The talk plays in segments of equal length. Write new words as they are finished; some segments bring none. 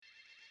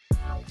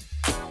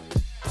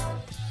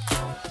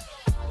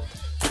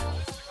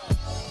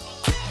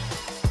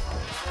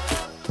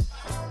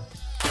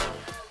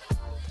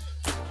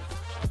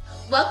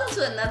Welcome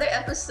to another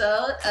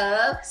episode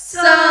of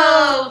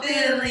Soul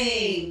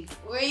Filling,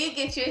 where you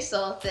get your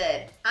soul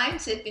fed. I'm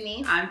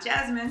Tiffany. I'm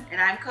Jasmine.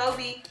 And I'm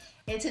Kobe.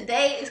 And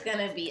today is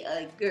going to be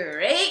a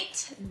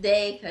great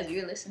day because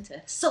you're listening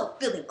to Soul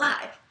Filling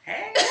Live.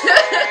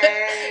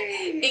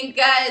 Hey! And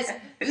guys,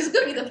 this is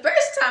going to be the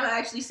first time I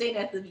actually say it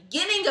at the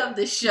beginning of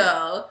the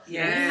show.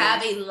 Yes. We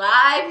have a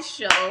live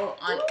show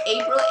on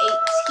April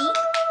 18th.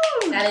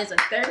 That is a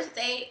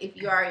Thursday. If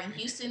you are in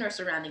Houston or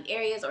surrounding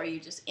areas, or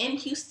you're just in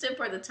Houston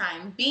for the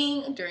time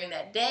being during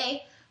that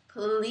day,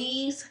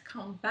 please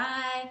come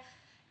by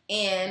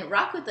and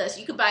rock with us.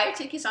 You can buy your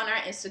tickets on our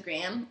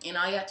Instagram, and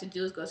all you have to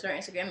do is go to our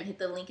Instagram and hit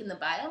the link in the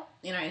bio.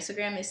 And our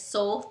Instagram is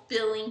Soul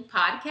Filling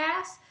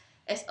Podcast.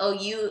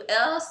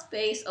 SOUL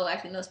space, oh,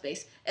 actually no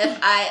space,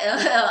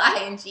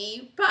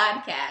 FILLING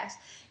podcast.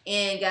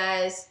 And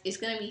guys, it's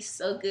gonna be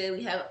so good.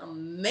 We have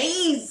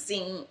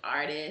amazing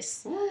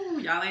artists. Ooh,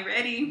 y'all ain't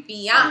ready.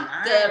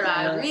 Bianca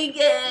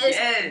Rodriguez,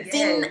 Yes.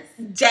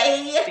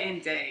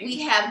 Day. We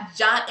have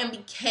John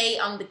MBK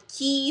on the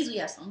keys. We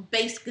have some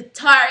bass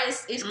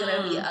guitarists. It's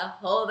gonna be a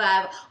whole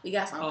vibe. We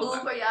got some food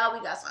for y'all.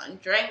 We got some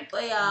drink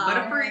for y'all.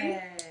 Butterfree.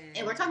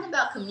 And we're talking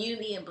about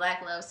community and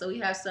Black love. So we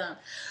have some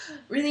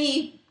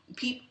really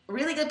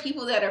good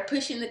people that are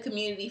pushing the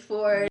community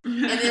forward.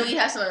 And then we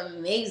have some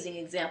amazing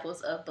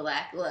examples of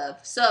Black love.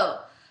 So,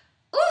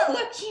 ooh,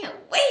 I can't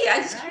wait.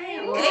 I just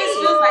can't wait. This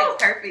feels like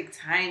perfect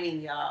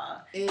timing,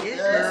 y'all.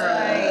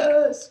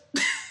 It's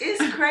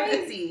it's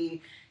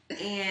crazy.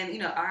 And,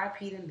 RIP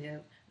to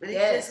Nip. But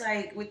it's just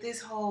like, with this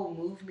whole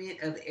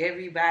movement of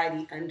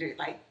everybody under,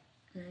 like,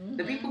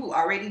 the people who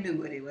already knew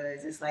what it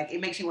was, it's like,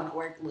 it makes you want to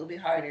work a little bit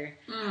harder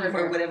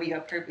for whatever your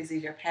purpose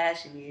is, your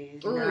passion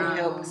is, to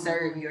help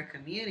serve your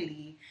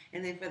community.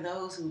 And then for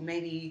those who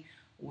maybe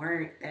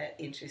weren't that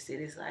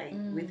interested, it's like,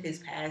 with his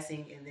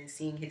passing and then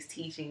seeing his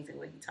teachings and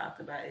what he talked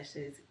about, it's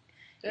just,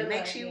 it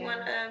makes you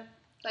want to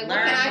learn. What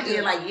can I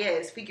do?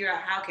 And figure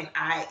out how can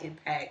I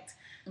impact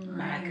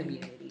my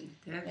community.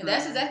 Definitely. And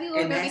that's exactly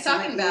what we're going to be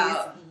talking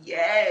about.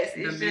 Yes. It's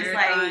the just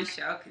marathon like,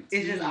 shall continue.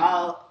 it's just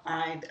all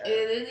lined up. It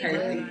is.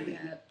 Perfectly.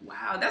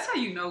 Wow, that's how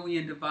you know we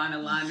in divine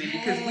alignment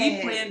because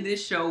we planned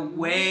this show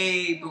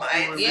way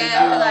before.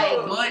 Yeah, like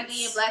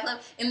community and Black love,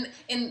 and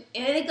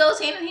it goes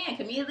hand in hand.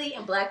 Community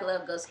and Black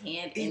love goes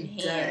hand in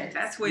hand.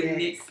 That's what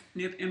Nip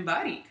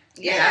embodied.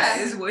 Yes.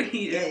 That is what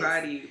he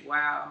embodied.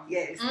 Wow.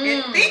 Yes.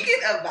 And thinking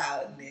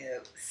about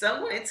Nip,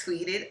 someone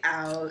tweeted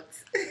out.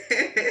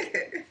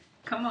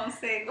 Come on,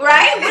 say it.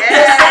 Right?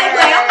 Yes.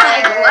 I'm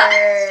like, what?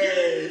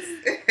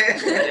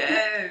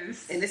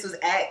 Yes. And this was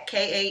at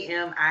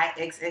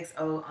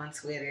KAMIXXO on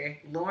Twitter.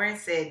 Lauren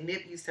said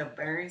Nip used to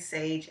burn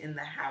sage in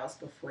the house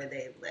before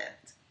they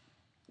left.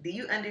 Do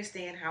you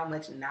understand how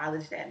much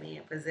knowledge that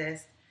man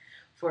possessed?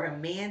 For a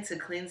man to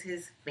cleanse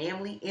his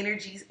family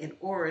energies and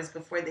auras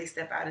before they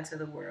step out into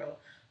the world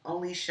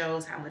only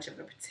shows how much of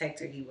a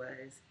protector he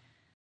was.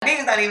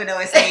 Niggas don't even know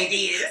what sage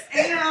is.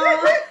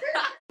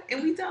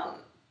 And we don't.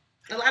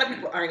 A lot of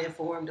people aren't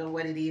informed on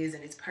what it is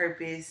and its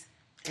purpose.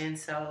 And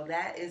so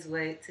that is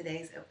what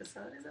today's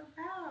episode is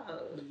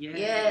about.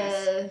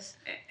 Yes.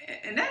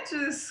 And that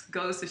just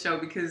goes to show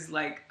because,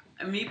 like,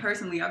 me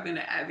personally, I've been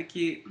an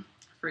advocate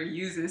for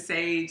using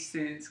sage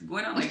since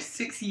going on like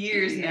 6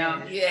 years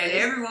now. Yes. And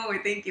everyone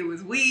would think it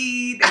was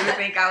weed. They would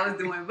think I was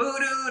doing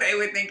voodoo. They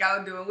would think I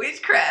was doing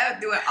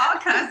witchcraft, doing all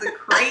kinds of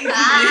craziness.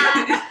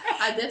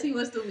 I definitely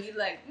was the weed,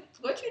 like,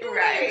 what you doing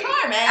in your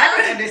car, man? I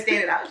couldn't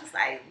understand it. I was just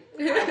like,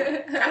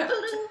 I'm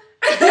voodoo.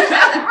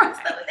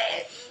 Stuff like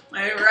that.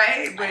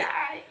 Right, but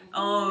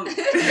I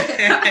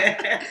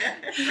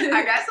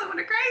got some of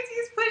the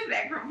craziest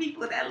pushback from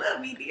people that love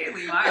me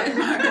dearly. My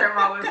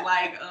grandma was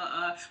like,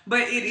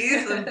 but it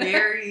is a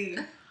very,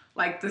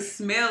 like, the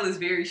smell is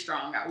very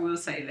strong. I will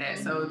say that.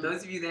 So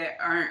those of you that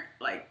aren't,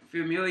 like,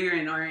 familiar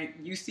and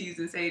aren't used to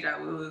using sage, I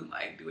will,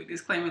 like, do a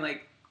disclaimer,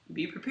 like,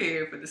 be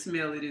prepared for the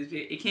smell.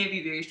 It can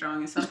be very strong,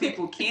 and some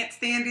people can't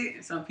stand it,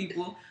 and some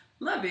people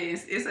love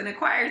it. It's an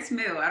acquired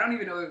smell. I don't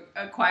even know if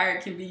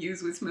acquired can be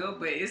used with smell,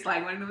 but it's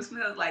like one of those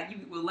smells, like,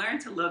 you will learn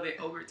to love it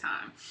over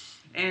time.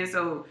 And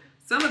so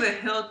some of the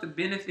health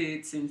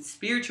benefits and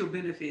spiritual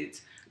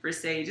benefits for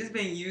sage has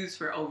been used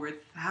for over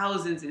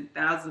thousands and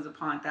thousands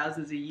upon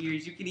thousands of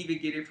years. You can even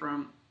get it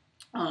from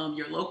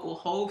your local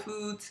Whole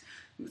Foods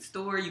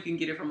store. You can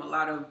get it from a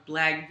lot of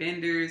Black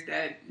vendors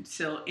that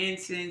sell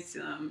incense.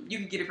 You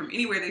can get it from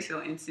anywhere they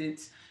sell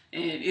incense,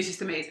 and it's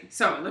just amazing.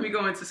 So let me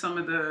go into some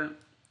of the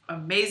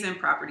amazing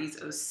properties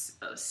of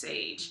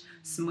sage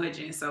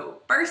smudging.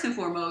 So first and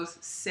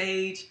foremost,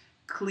 sage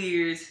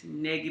clears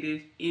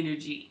negative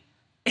energy.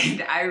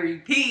 And I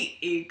repeat,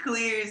 it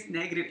clears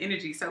negative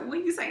energy. So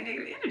when you say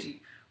negative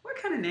energy, what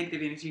kind of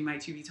negative energy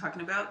might you be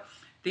talking about?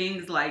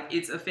 Things like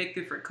it's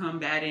effective for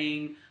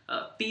combating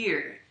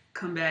fear,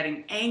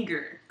 combating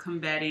anger,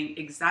 combating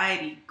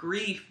anxiety,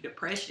 grief,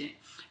 depression.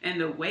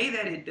 And the way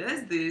that it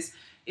does this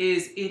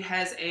is it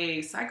has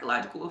a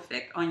psychological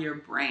effect on your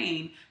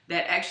brain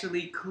that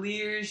actually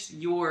clears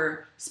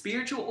your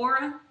spiritual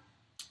aura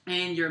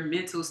and your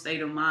mental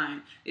state of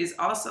mind. It's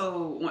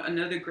also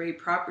another great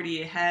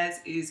property it has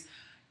is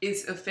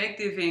it's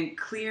effective in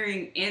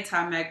clearing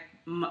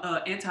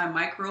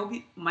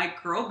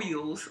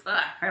antimicrobials.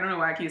 I don't know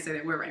why I can't say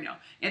that word right now.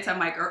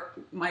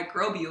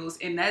 Antimicrobials,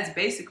 and that's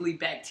basically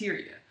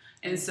bacteria.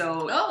 And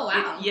so,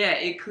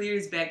 it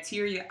clears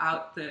bacteria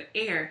out the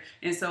air,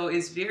 and so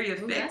it's very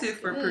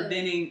effective for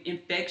preventing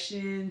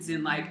infections.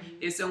 And like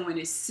if someone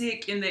is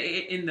sick in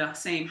the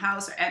same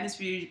house or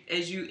atmosphere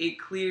as you, it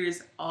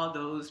clears all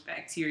those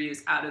bacteria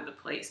out of the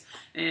place.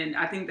 And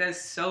I think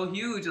that's so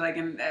huge. Like,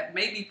 and that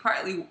may be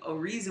partly a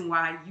reason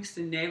why I used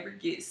to never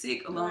get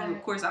sick. Along,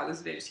 of course, I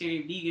was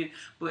vegetarian, vegan,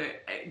 but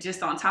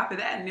just on top of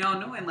that, now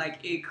knowing like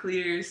it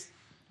clears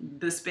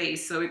the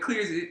space, so it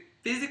clears it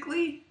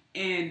physically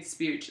and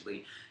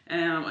spiritually.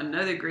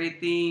 Another great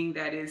thing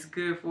that is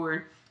good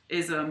for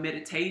is a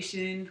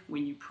meditation.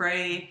 When you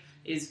pray,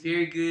 is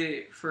very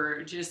good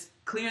for just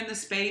clearing the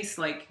space.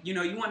 Like, you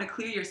want to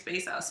clear your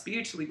space out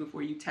spiritually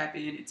before you tap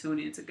in and tune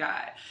into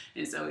God.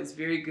 And so it's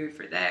very good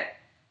for that.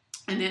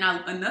 And then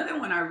another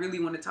one I really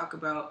want to talk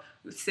about,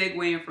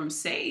 segueing from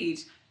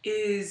sage,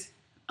 is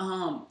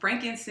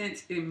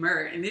frankincense and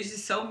myrrh. And there's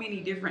just so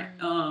many different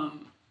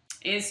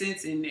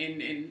incense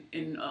and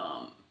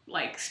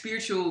like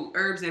spiritual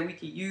herbs that we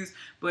can use,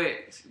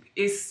 but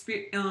it's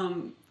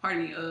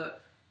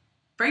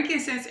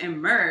frankincense and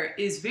myrrh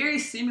is very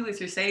similar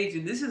to sage,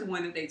 and this is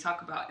one that they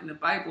talk about in the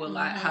Bible a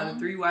lot. How the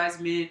three wise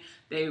men,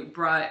 they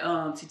brought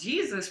to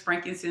Jesus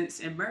frankincense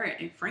and myrrh,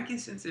 and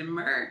frankincense and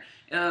myrrh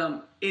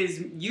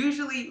is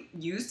usually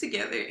used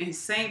together. And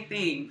same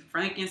thing,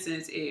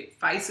 frankincense, it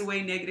fights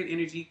away negative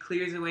energy,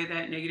 clears away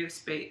that negative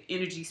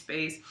energy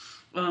space.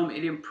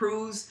 It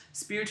improves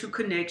spiritual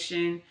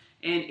connection.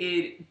 And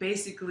it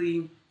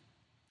basically,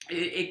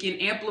 it can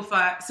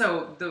amplify.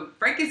 So the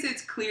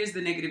frankincense clears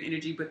the negative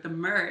energy, but the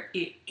myrrh,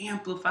 it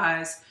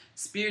amplifies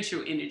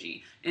spiritual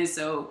energy. And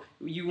so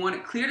you want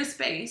to clear the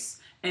space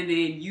and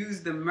then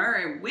use the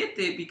myrrh with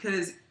it,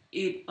 because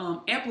it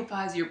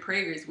amplifies your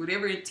prayers.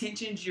 Whatever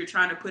intentions you're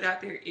trying to put out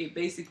there, it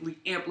basically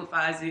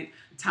amplifies it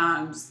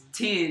times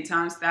 10,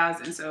 times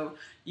 1,000. So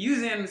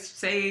using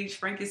sage,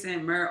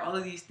 frankincense, myrrh, all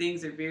of these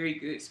things are very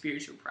good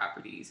spiritual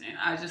properties. And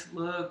I just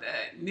love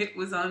that Nick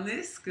was on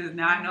this, because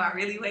now I know I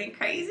really went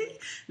crazy.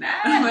 But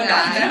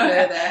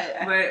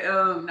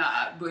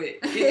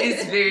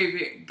it's very,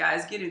 very,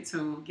 guys, get in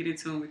tune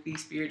with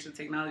these spiritual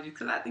technologies,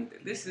 because I think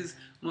that this is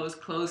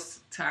most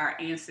close to our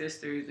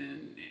ancestors,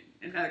 and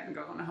that can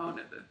go on a whole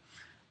nother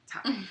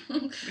topic.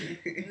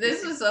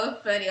 This was so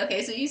funny.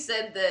 Okay, so you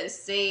said that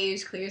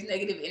sage clears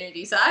negative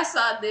energy. So I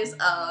saw this,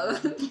 I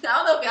don't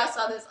know if y'all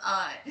saw this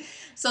on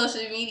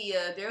social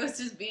media. There was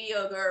this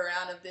video going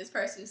around of this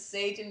person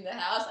saging the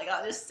house, like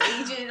all just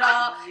saging it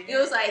all. It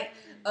was like,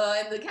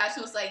 and the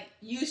caption was like,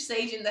 you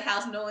sage in the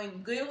house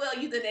knowing good well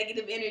you the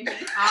negative energy.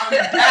 I was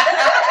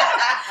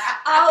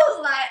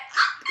like,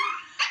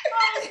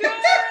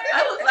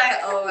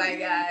 oh my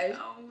gosh.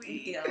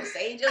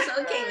 Sage just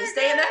came and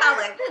stay in the house.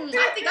 Like,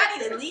 I think I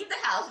need to leave the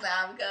house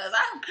now, because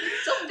I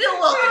don't feel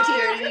welcome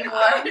here anymore.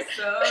 I'm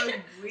so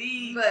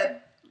weak.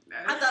 But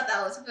I thought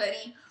that was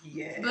funny.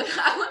 Yeah. But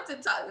I want to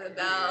talk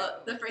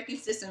about the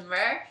frankincense and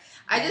myrrh.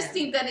 I just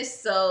think that is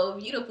so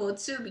beautiful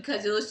too,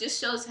 because it just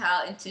shows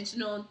how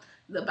intentional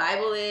the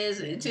Bible is,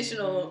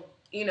 intentional,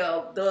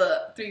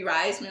 the three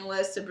wise men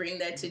was to bring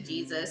that to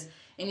Jesus.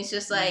 And it's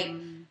just like,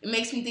 it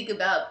makes me think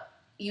about,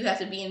 you have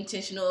to be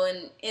intentional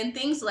and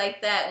things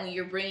like that when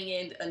you're bringing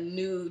in a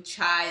new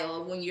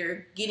child, when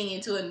you're getting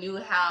into a new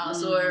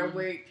house, or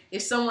where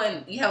if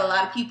you have a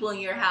lot of people in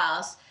your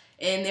house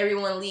and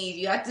everyone leaves,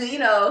 you have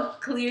to,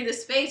 clear the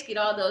space, get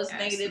all those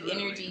negative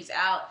energies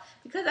out,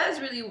 because that's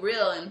really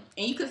real, and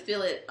you could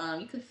feel it.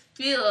 You could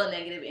feel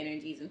negative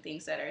energies and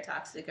things that are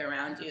toxic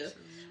around you,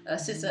 a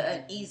sense of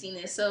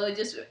uneasiness. So it's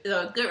just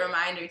a good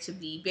reminder to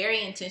be very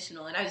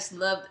intentional, and I just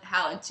loved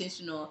how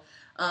intentional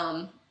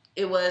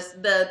it was,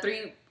 the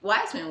three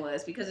wise men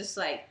was, because it's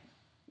like,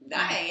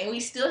 dang, and we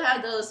still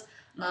have those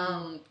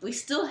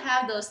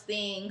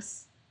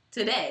things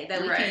today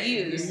that we can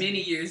use.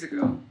 Many years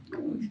ago.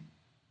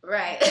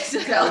 Right. So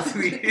That was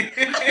weird.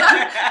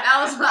 that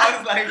was I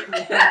was like,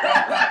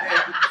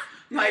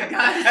 My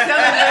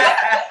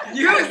God,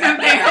 use them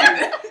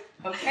things.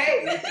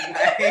 okay.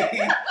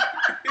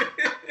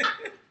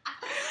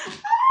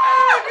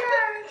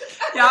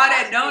 Y'all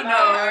that don't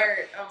know,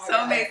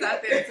 soulmates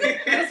out there too.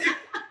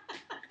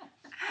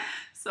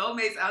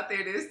 Soulmates out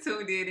there that's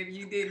tuned in, if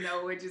you didn't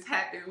know what just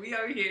happened, we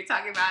over here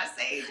talking about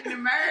sage and the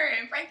myrrh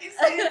and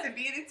frankincense and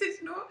being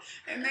intentional.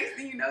 And next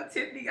thing you know,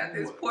 Tiffany got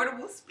this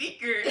portable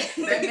speaker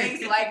that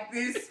makes like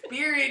this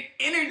spirit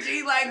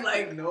energy, like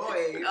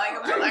noise.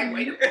 I'm like,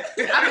 wait a minute.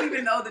 I don't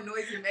even know the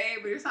noise it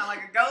made, but it sounded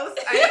like a ghost.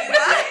 I ain't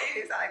lying.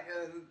 It's like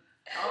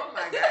oh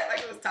my God, like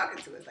it was talking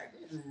to us, like.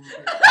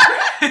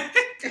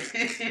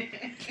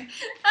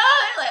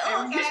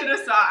 oh, you should have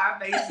saw our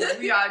faces.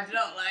 We all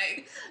jumped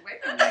like, wait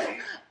a minute.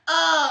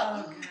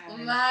 Oh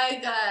my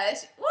God.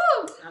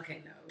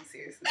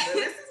 So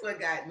this is what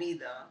got me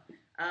though.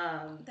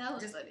 That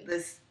was just funny.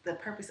 the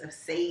purpose of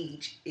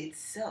sage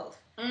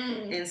itself.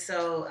 And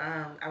so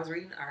I was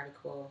reading an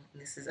article,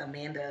 and this is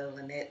Amanda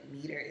Lynette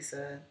Meter. It's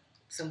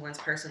someone's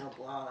personal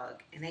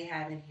blog, and they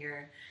have in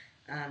here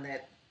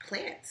that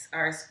plants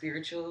are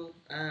spiritual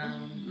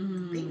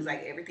things.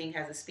 Like everything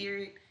has a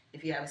spirit.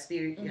 If you have a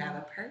spirit, you have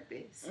a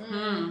purpose.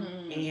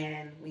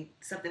 And when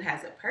something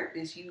has a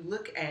purpose, you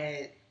look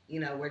at,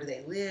 where do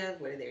they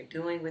live? What are they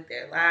doing with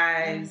their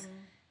lives?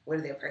 What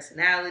are their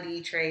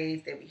personality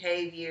traits, their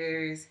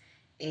behaviors,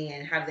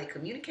 and how do they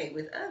communicate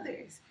with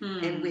others?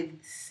 And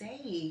with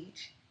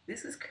sage,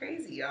 this is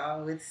crazy,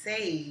 y'all. With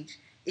sage,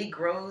 it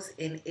grows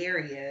in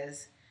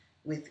areas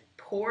with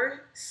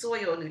poor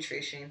soil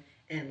nutrition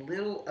and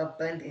little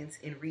abundance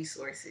in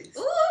resources.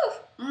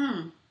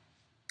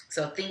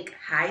 So think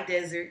high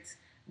deserts,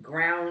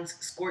 grounds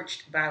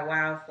scorched by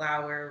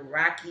wildflower,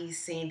 rocky,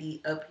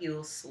 sandy,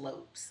 uphill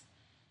slopes.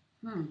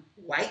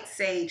 White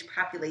sage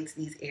populates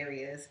these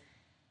areas,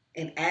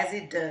 and as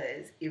it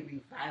does, it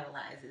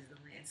revitalizes the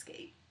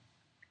landscape.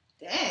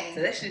 Dang.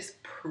 So that's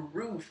just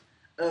proof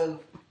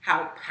of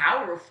how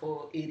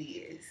powerful it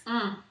is.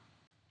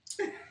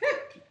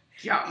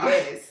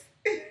 Yes.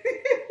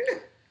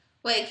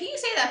 Wait, can you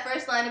say that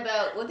first line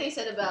about what they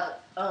said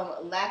about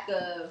lack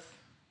of...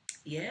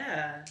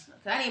 Yeah.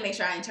 I need to make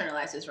sure I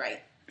internalize this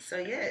right. So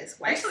yes,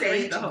 white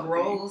sage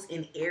grows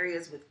in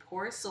areas with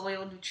poor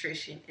soil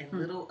nutrition and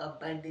little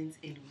abundance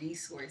in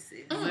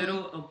resources.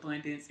 Little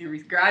abundance in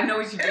resources. Girl, I know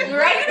what you're doing.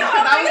 Right?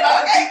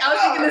 I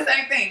was thinking the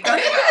same thing. Go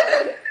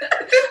ahead.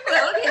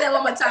 Well, let me hear that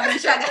one more time. Make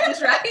sure I got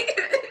this right.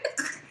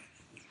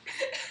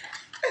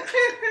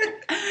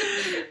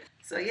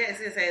 So yes,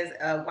 it says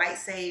white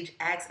sage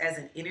acts as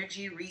an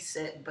energy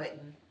reset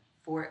button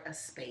for a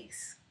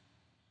space.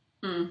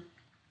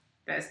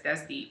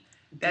 That's deep.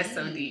 That's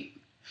so deep.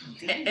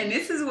 And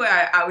this is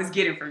where I was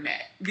getting from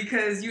that.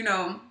 Because,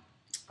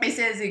 it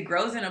says it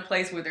grows in a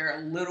place where there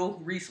are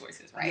little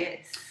resources, right?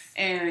 Yes.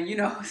 And,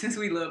 since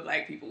we love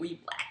black people, we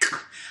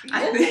black.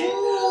 I Ooh. think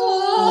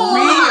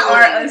we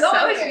are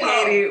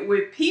associated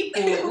with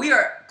people. We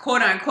are,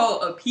 quote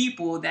unquote, a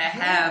people that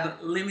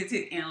have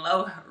limited and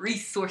low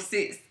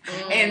resources.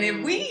 And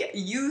if we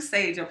use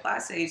sage, apply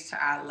sage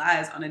to our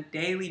lives on a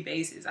daily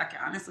basis, I can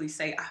honestly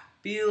say I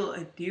feel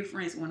a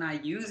difference when I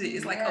use it.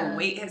 It's like a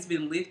weight has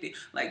been lifted.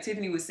 Like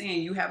Tiffany was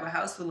saying, you have a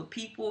house full of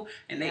people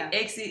and they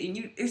exit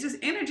and it's just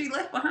energy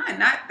left behind.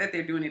 Not that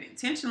they're doing it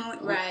intentionally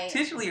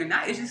or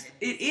not. It's just,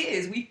 it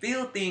is. We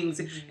feel things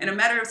in a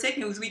matter of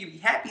seconds. We can be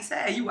happy,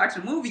 sad. You watch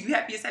a movie, you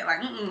happy and sad. Like,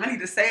 I need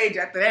a sage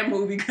after that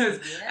movie because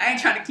I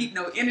ain't trying to keep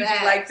no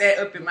energy like that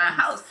up in my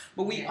house.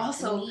 But we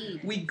also,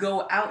 we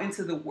go out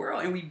into the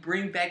world and we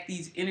bring back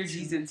these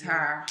energies into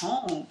our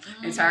home,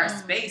 into our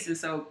space. And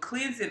so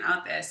cleansing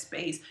out that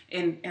space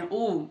and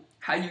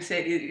how you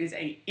said it is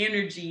a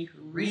energy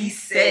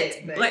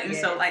reset button.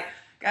 So like,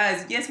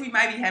 guys, yes, we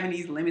might be having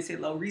these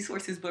limited low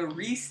resources, but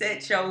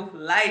reset your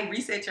life,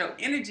 reset your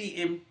energy,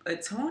 and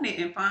attune it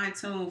and fine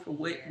tune for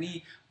what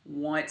we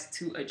want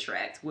to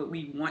attract, what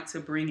we want to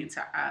bring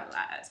into our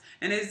lives.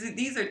 And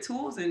these are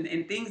tools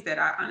and things that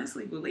I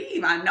honestly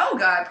believe. I know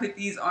God put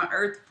these on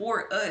earth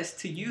for us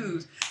to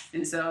use.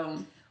 And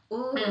so...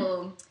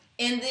 And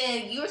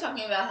then you were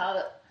talking about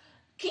how...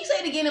 Can you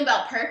say it again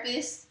about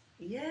purpose?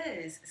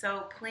 Yes.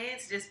 So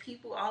plants, just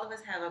people, all of us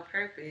have a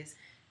purpose,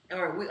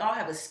 or we all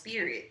have a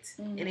spirit.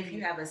 And if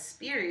you have a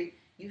spirit,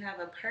 you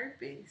have a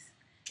purpose.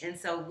 And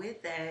so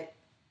with that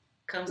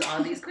comes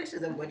all these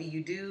questions of what do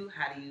you do?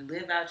 How do you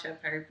live out your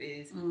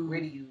purpose? Where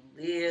do you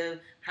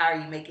live? How are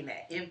you making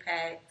that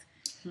impact?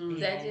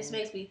 That just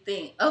makes me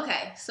think,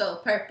 okay, so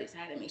purpose.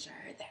 I had to make sure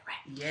I heard that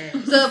right.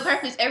 Yes. So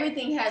purpose,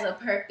 everything has a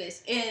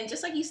purpose. And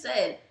just like you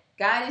said,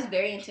 God is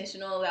very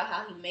intentional about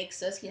how he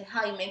makes us,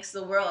 how he makes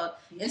the world.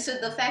 And so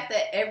the fact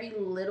that every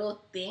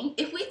little thing,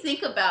 if we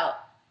think about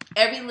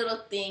every little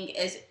thing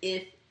as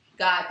if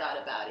God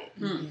thought about it.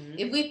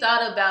 If we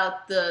thought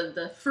about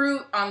the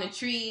fruit on the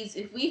trees,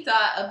 if we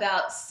thought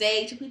about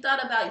sage, if we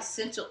thought about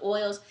essential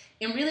oils,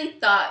 and really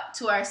thought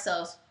to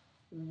ourselves,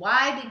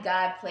 why did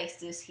God place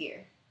this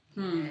here?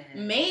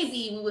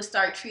 Maybe we would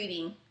start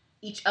treating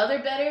each other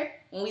better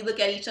when we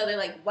look at each other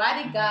like,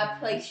 why did God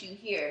place you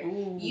here?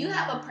 You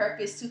have a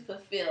purpose to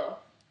fulfill.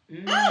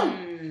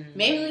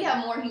 Maybe we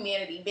have more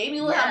humanity.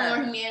 Maybe we'll have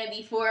more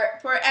humanity for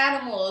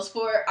animals,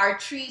 for our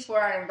trees, for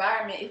our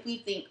environment. If we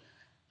think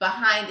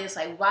behind this,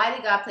 like, why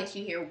did God place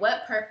you here?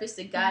 What purpose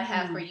did God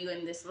have for you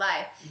in this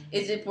life?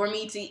 Is it for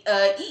me to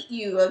eat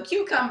you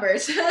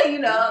cucumbers?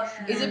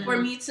 Is it for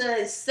me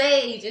to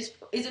sage? Is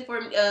it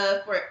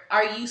for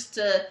our use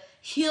to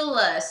heal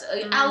us?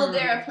 Aloe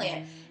vera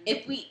plant.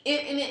 If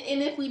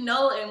we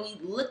know and we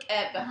look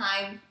at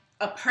behind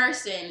a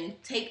person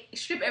and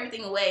strip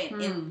everything away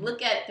and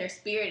look at their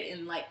spirit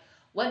and like,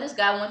 what does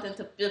God want them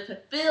to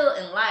fulfill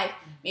in life?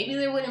 Maybe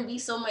there wouldn't be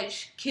so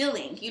much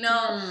killing,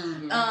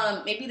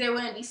 maybe there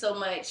wouldn't be so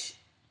much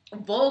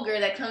vulgar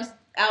that comes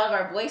out of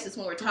our voices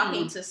when we're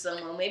talking to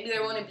someone. Maybe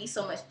there wouldn't be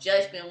so much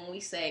judgment when we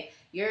say,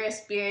 you're a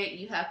spirit,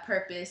 you have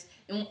purpose,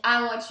 and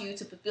I want you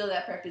to fulfill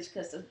that purpose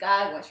because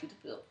God wants you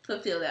to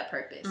fulfill that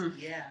purpose.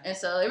 Yeah. And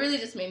so it really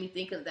just made me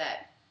think of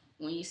that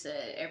when you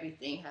said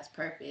everything has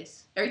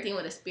purpose. Everything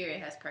with a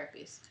spirit has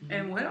purpose.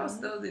 And what else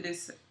though that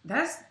is,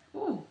 that's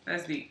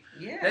deep.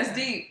 Yeah. That's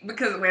deep.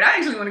 Because wait, I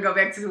actually want to go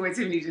back to what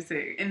Tiffany just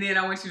said. And then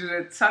I want you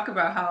to talk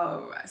about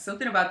how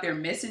something about their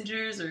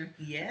messengers or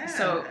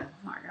so oh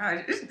my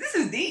gosh. This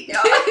is deep,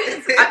 y'all.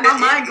 My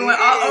mind going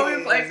all over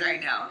the place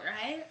right now.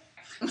 Right?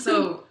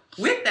 So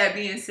with that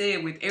being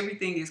said, with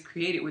everything is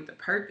created with a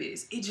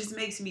purpose, it just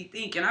makes me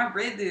think, and I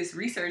read this,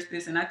 researched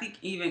this, and I think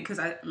even, because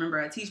I remember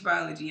I teach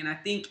biology, and I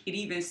think it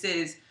even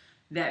says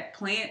that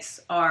plants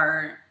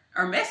are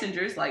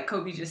messengers, like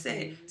Kobe just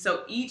said.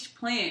 So each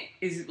plant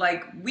is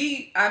like,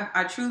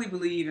 I truly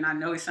believe, and I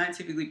know it's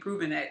scientifically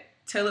proven that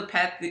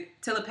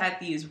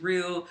telepathy is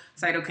real,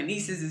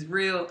 cytokinesis is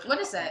real. What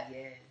is that?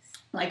 Yes.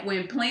 Like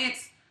when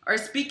plants are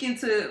speaking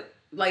to,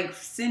 like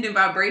sending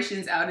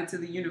vibrations out into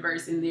the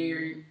universe, and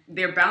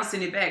they're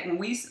bouncing it back. When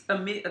we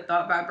emit a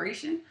thought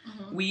vibration,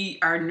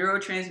 our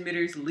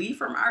neurotransmitters leave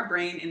from our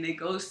brain, and they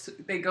goes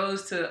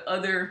to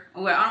other.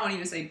 Well, I don't want to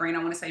even say brain. I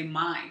want to say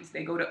minds.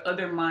 They go to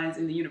other minds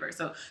in the universe.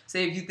 So,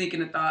 say if you're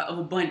thinking a thought of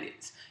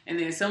abundance, and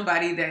then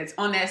somebody that's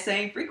on that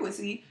same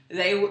frequency,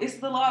 it's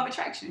the law of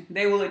attraction.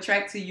 They will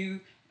attract to you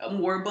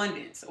more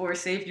abundance. Or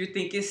say if you're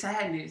thinking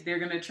sadness, they're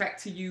going to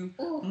attract to you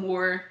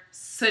more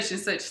such and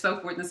such, so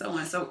forth and so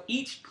on. So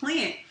each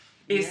plant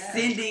is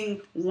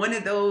sending one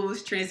of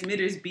those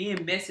transmitters,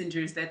 being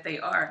messengers that they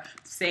are.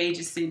 Sage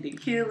is sending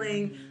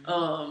healing,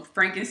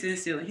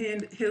 frankincense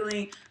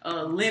healing,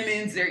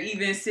 lemons, they're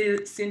even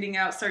sending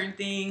out certain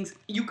things.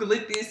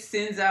 Eucalyptus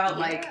sends out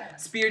like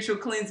spiritual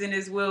cleansing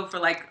as well for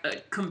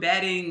like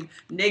combating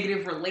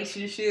negative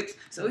relationships.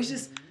 So it's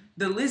just,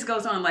 the list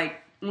goes on. Like,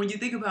 when you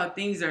think about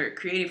things that are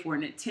created for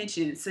an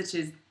intention, such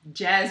as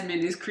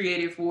jasmine is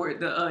created for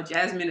the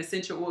jasmine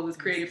essential oil is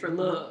created for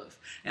love.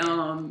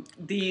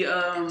 The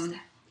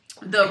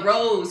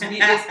rose,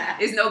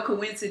 it's no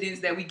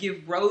coincidence that we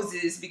give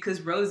roses,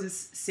 because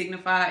roses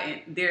signify,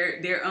 and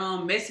their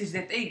message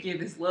that they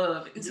give is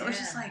love. And so it's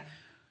just like,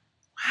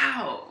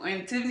 wow.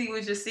 And Tiffany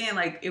was just saying,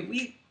 like, if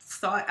we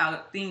sought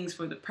out things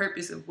for the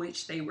purpose of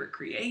which they were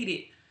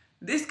created,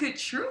 this could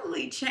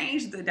truly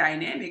change the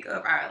dynamic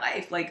of our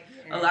life. Like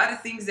a lot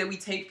of things that we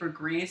take for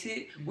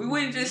granted, we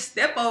wouldn't just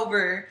step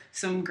over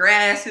some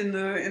grass in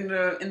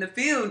the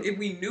field if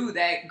we knew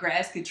that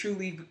grass could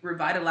truly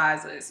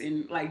revitalize us,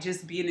 and like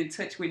just being in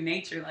touch with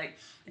nature. Like,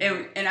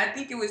 and I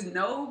think it was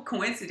no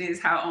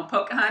coincidence how on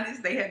Pocahontas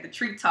they had the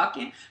tree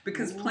talking,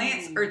 because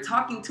plants are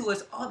talking to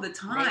us all the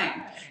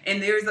time.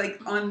 And there's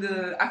like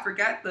I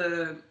forgot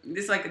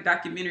this like a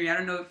documentary. I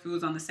don't know if it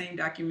was on the same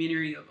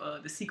documentary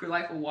of The Secret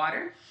Life of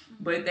Water,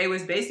 but they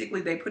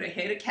put a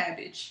head of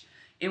cabbage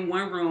in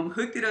one room,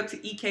 hooked it up to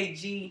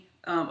EKG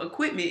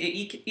equipment, and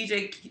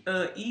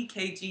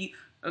EKG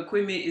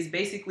equipment is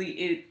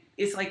basically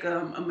it's like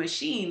a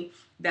machine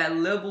that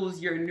levels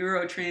your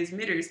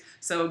neurotransmitters.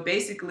 So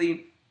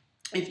basically,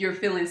 if you're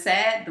feeling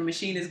sad, the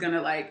machine is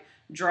gonna like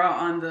draw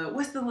on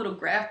what's the little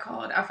graph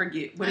called? I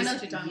forget. I know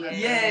what you're talking about.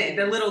 Yeah,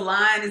 the little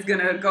line is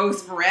gonna go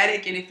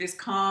sporadic, and if it's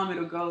calm,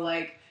 it'll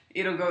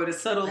go to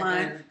subtle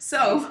line.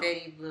 So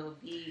steady little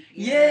beat.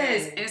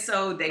 Yes, and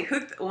so they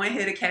hooked one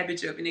head of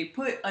cabbage up, and they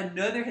put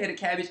another head of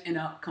cabbage in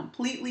a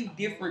completely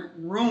different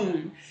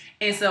room.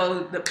 And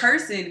so the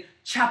person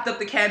chopped up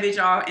the cabbage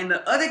off, and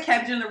the other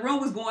cabbage in the room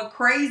was going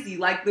crazy.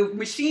 Like the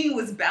machine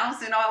was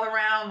bouncing all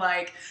around,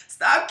 like,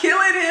 stop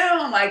killing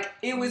him. Like,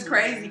 it was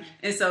crazy.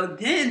 And so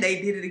then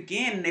they did it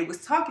again, and they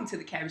was talking to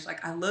the cabbage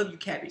like, I love you,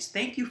 cabbage.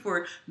 Thank you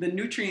for the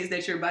nutrients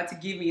that you're about to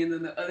give me. And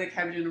then the other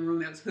cabbage in the room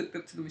that was hooked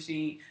up to the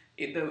machine,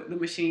 the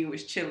machine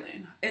was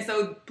chilling. And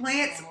so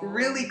plants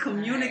really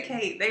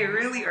communicate. They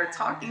really are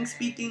talking,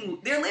 speaking.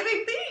 They're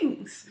living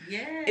things.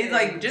 Yeah. It's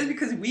like, just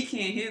because we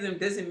can't hear them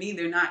doesn't mean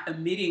they're not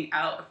emitting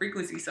out a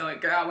frequency. So,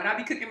 like, girl, when I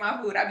be cooking my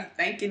food, I be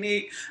thanking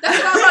it.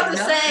 That's what I'm about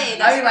to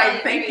say. I be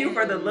like, thank you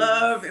for the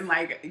love and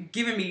like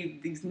giving me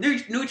these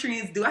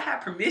nutrients. Do I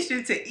have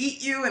permission to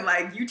eat you? And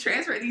like, you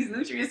transfer these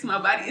nutrients to my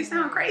body. It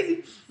sounds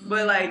crazy,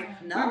 but like,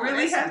 we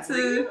really have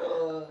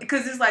to,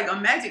 because it's like,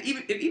 imagine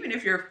even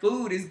if your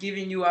food is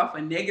giving you off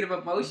a negative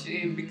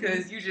emotion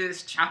because you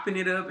just chopping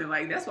it up, and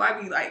like, that's why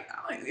we like,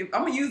 if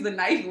I'm gonna use the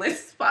knife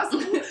less as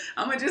possible,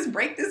 I'm gonna just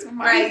break this with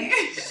my hand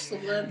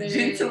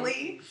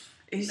gently.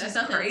 It's That's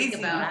just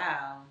crazy.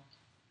 Wow.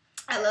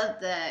 I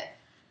love that.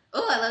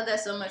 Oh, I love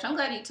that so much. I'm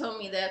glad you told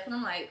me that, because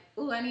I'm like,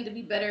 oh, I need to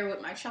be better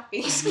with my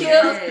chopping skills.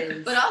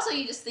 Yes. But also,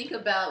 you just think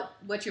about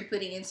what you're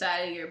putting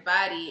inside of your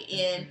body,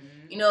 and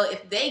you know,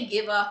 if they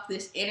give off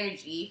this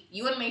energy,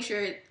 you want to make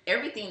sure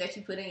everything that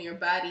you put in your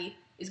body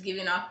is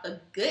giving off a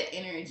good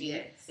energy.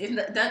 Yes.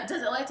 That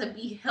doesn't have to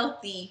be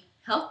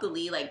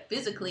healthily, like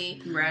physically,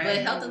 Right. but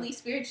healthily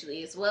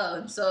spiritually as well.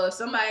 And so if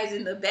somebody's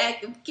in the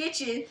back of the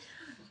kitchen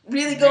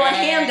really going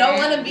ham, don't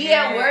want to be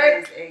at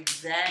work.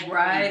 Exactly.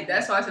 Right.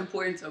 That's why it's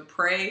important to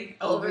pray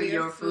over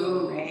your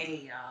food.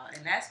 Pray, y'all.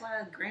 And that's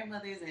why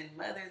grandmothers and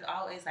mothers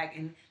always like,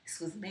 and this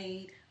was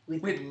made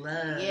with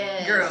love.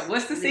 Yes. Girl,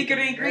 what's the secret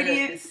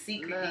ingredient? The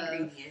secret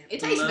ingredient. It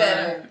tastes Love.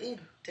 better. It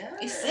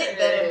does. It sit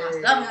better in my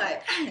stomach.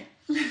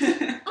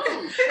 Like,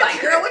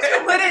 Like, girl, what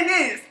you put in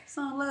this?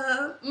 Some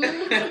love.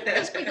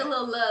 Let's sprinkle a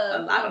little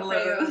love. A lot of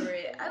Pray love. over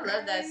it. I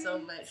love that so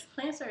much.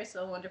 Plants are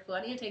so wonderful.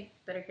 I need to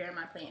take better care of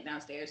my plant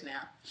downstairs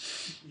now.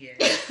 Yeah.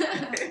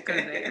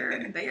 Because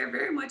they are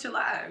very much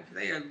alive.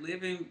 They are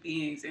living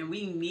beings, and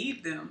we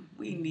need them.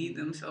 We need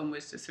them so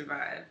much to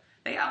survive.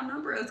 They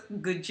outnumber us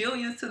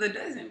gajillions to the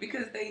dozen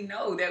because they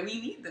know that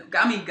we need them.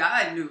 I mean,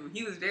 God knew.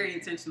 He was very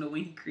intentional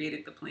when he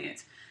created the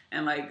plants.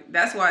 And, like,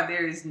 that's why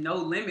there is no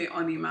limit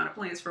on the amount of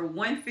plants. For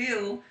one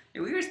field,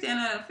 if we were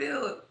standing on a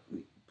field,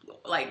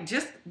 like,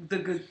 just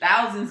the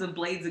thousands of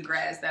blades of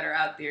grass that are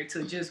out there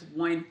to just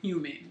one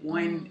human,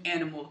 one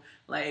animal,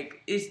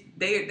 like,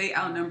 they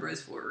outnumber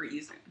us for a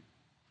reason.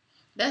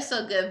 That's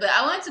so good. But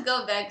I want to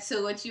go back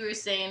to what you were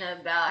saying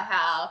about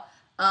how,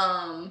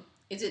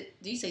 do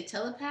you say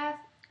telepath?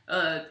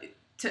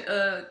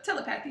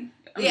 Telepathy.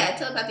 Yeah,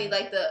 telepathy,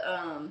 like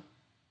the,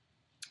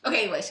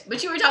 okay, anyways,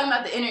 but you were talking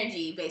about the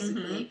energy,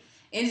 basically.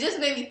 And it just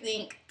made me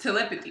think...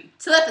 Telepathy.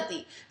 So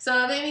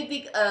it made me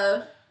think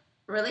of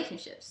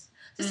relationships.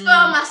 Just for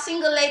all my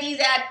single ladies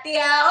out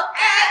there,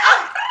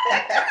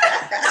 okay?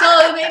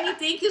 So it made me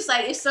think, it's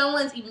like, if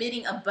someone's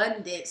emitting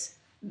abundance,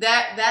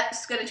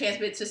 that's going to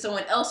transmit to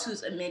someone else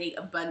who's emitting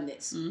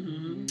abundance.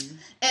 Mm-hmm.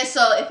 And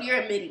so if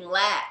you're emitting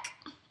lack,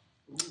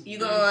 you're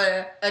going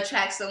to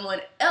attract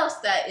someone else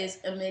that is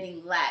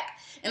emitting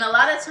lack. And a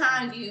lot of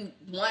times you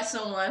want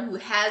someone who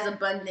has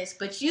abundance,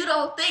 but you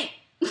don't think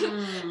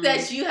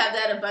that you have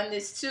that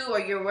abundance too, or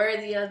you're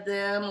worthy of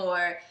them,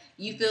 or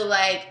you feel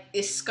like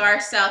it's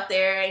scarce out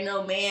there, ain't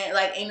no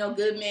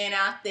good man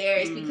out there.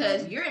 It's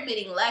because you're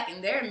emitting lack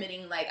and they're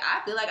emitting, like,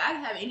 I feel like I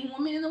can have any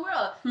woman in the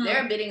world.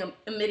 They're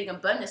emitting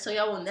abundance, so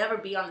y'all will never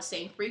be on the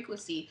same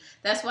frequency.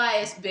 That's why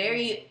it's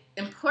very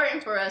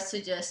important for us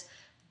to just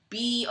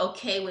be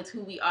okay with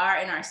who we are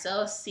in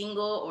ourselves,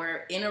 single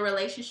or in a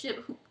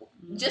relationship.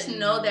 Just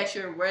know that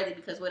you're worthy,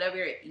 because whatever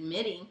you're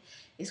emitting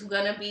is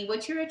gonna be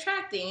what you're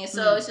attracting. And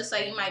so it's just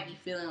like, you might be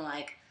feeling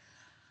like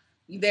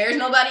there's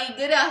nobody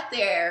good out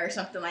there or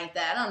something like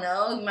that. I don't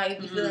know. You might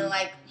be feeling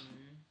like,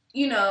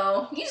 you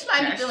just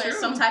might be feeling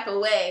some type of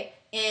way.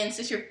 And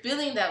since you're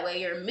feeling that way,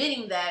 you're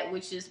emitting that,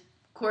 which is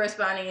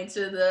corresponding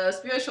into the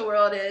spiritual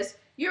world, is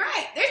you're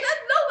right. There's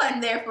no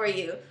one there for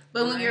you.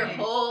 But when you're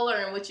whole,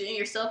 or when you're in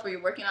yourself, or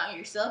you're working on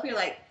yourself, you're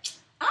like,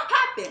 I'm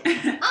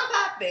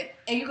popping.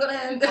 And you're going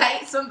to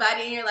invite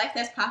somebody in your life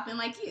that's popping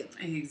like you.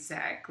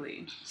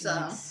 Exactly. So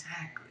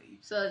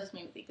it just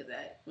made me think of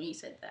that when you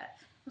said that.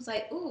 I was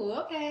like, ooh,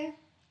 okay.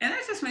 And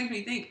that just makes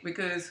me think,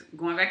 because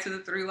going back to the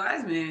three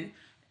wise men,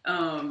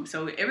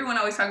 so everyone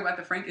always talk about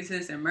the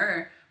frankincense and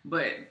myrrh,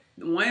 but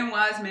one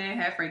wise man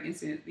had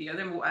frankincense, the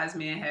other wise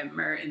man had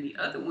myrrh, and the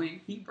other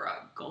one, he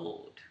brought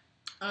gold.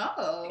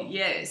 Oh.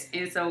 Yes.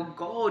 And so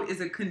gold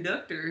is a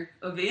conductor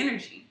of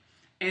energy.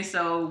 And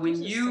so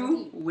when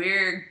you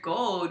wear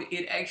gold,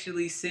 it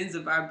actually sends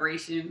a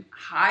vibration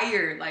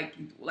higher.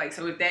 Like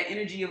so if that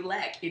energy of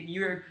lack, if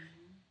you're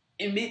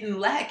emitting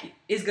lack,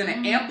 it's going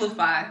to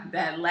amplify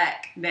that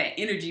lack, that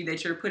energy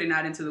that you're putting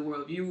out into the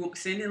world. You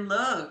sending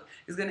love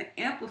is going to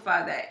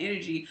amplify that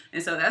energy.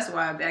 And so that's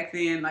why back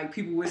then, like,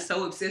 people were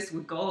so obsessed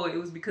with gold. It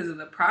was because of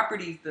the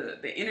properties,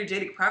 the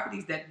energetic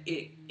properties that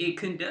it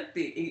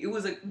conducted. It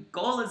was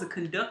gold is a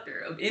conductor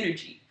of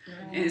energy.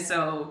 Right. And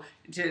so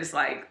just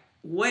like,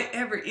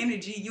 whatever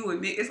energy you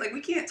emit, it's like, we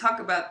can't talk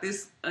about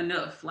this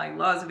enough, like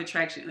laws of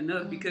attraction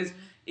enough, because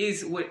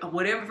it's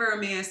whatever a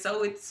man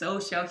soweth, so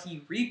shall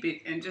he reap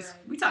it. And just,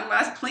 we talking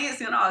about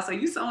plants and all. So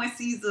you sowing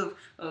seeds of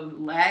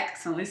lack,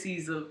 sowing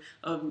seeds of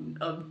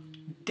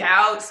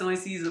doubt, sowing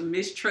seeds of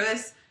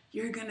mistrust,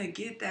 you're gonna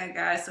get that,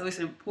 guys. So it's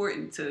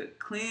important to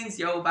cleanse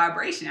your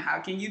vibration. How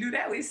can you do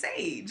that? With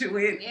sage,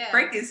 with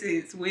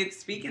frankincense, with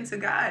speaking to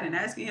God and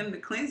asking him to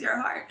cleanse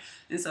your heart.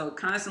 And so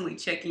constantly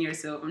checking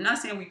yourself. I'm not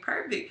saying we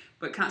perfect,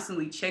 but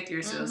constantly check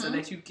yourself so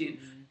that you can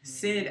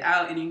send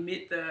out and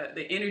emit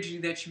the energy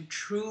that you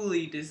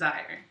truly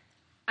desire.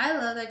 I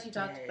love that you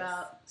talked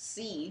about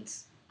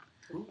seeds.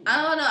 Ooh.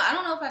 I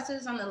don't know if I said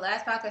this on the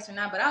last podcast or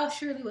not, but I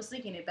surely was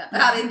thinking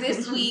about it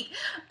this week.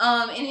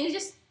 And I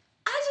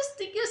just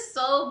think it's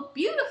so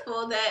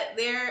beautiful that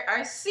there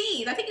are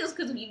seeds. I think it was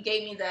because you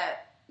gave me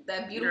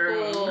that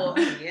beautiful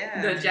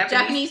the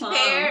Japanese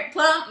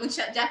plum.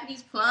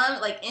 Japanese plum.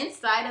 Like,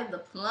 inside of the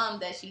plum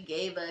that she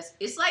gave us,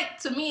 it's like,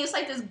 to me, it's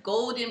like this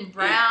golden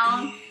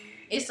brown.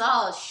 It's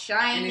all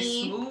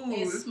shiny. And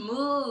it's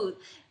smooth.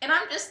 And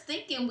I'm just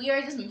thinking, we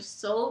are just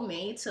so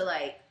made to,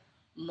 like,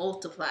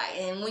 multiply.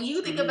 And when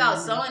you think about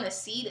sowing a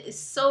seed, it's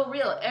so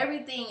real.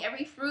 Everything,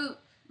 every fruit,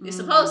 it's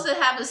supposed to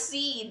have a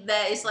seed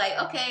that is like,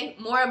 okay,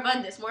 more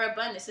abundance.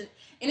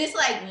 And it's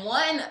like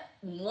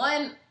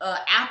one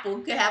apple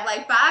could have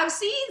like 5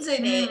 seeds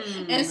in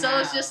it. And so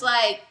it's just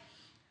like,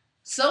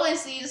 sowing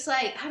seeds,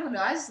 like, I don't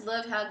know, I just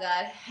love how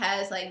God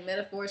has like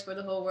metaphors for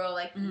the whole world.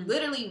 Like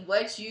literally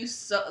what you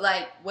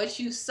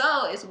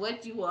sow is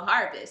what you will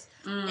harvest.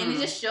 And it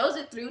just shows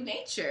it through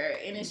nature,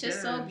 and it's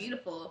just so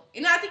beautiful.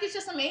 And I think it's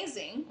just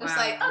amazing. It's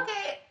like,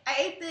 okay, I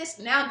ate this,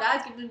 now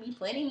God's giving me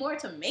plenty more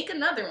to make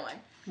another one.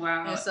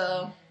 Wow. And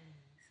so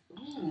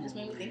it just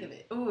made me think of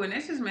it. Ooh, and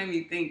that just made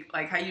me think,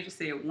 like how you just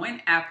said,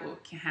 one apple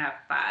can have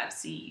 5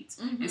 seeds.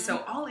 And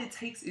so all it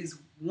takes is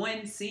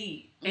one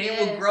seed. And it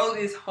will grow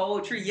this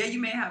whole tree. Yeah, you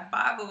may have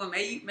 5 of them.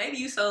 Maybe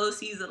you sowed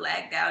seeds that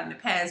lagged out in the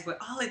past, but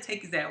all it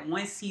takes is that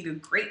one seed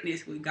of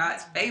greatness with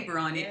God's favor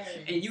on it.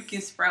 And you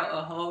can sprout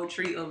a whole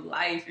tree of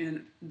life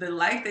and the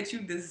life that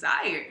you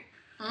desire.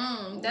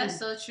 That's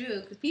so true.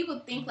 Because people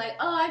think like,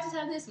 oh, I just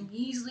have this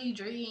measly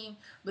dream,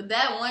 but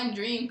that one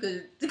dream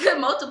could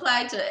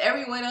multiply to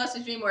everyone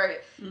else's dream, or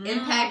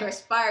impact or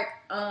spark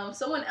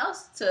someone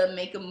else to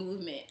make a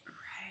movement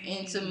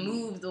and to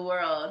move the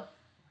world.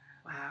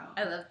 Wow.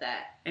 I love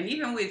that. And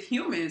even with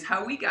humans,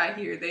 how we got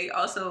here, they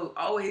also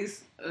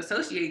always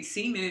associate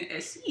semen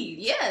as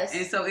seeds. Yes.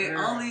 And so it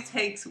only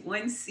takes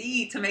one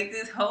seed to make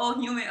this whole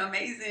human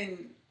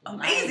amazing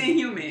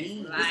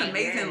human. This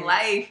amazing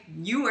life.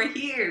 You are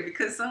here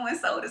because someone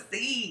sowed a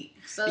seed.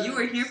 So you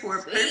are here for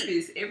a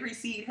purpose. Every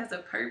seed has a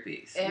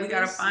purpose. We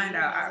got to find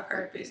out our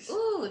purpose.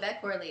 Ooh,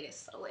 that correlated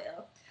so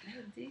well.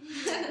 Dang.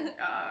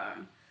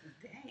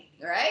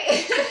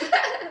 Right?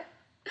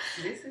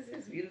 This is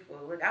just beautiful.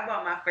 Look, I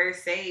bought my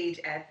first sage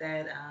at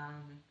that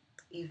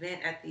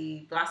event at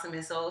the Blossom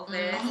and Soul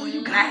Fest. Oh,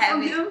 you got it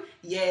from him?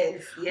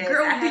 Yes.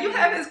 Girl, do you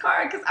have his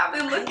card? Because I've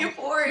been looking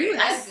for it.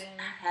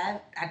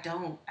 I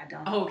don't.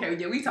 Oh, okay,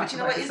 yeah, we talked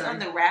about it. But you know what?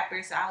 It's on the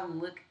wrapper, so I'll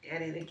look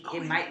at it again.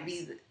 It might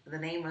be the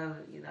name of,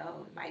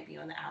 it might be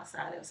on the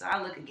outside of it. So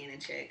I'll look again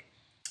and check.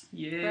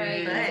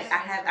 Yeah.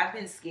 But I've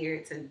been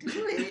scared to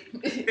do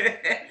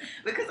it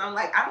because I'm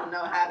like, I don't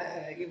know how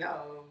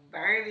to,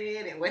 burn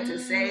it and what to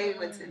say,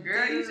 what to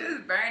Girl, do. you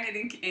just burn it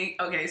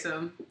and okay,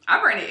 so I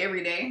burn it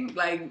every day.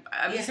 Like,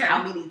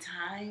 how many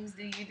times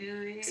do you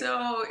do it?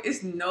 So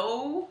it's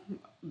no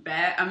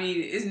bad. I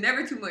mean, it's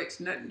never too much.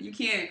 You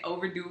can't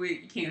overdo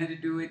it. You can't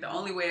underdo it. The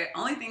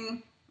only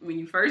thing when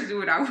you first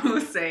do it, I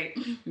will say,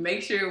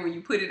 make sure when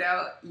you put it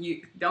out,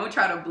 you don't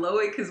try to blow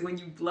it, because when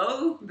you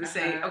blow the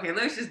sage, okay,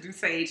 let's just do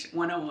sage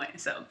 101.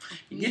 So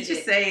you get your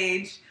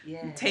sage,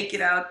 take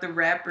it out the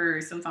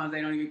wrapper. Sometimes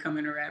they don't even come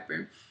in a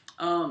wrapper.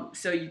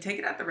 So you take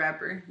it out the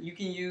wrapper. You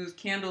can use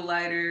candle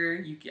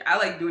lighter. I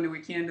like doing it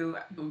with candle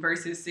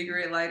versus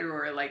cigarette lighter,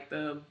 or like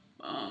the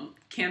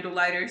candle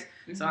lighters.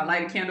 So I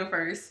light a candle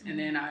first, and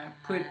then I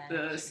put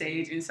the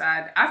sage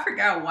inside. I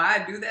forgot why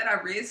I do that.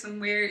 I read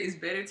somewhere it's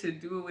better to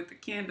do it with the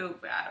candle,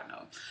 but I don't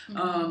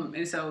know.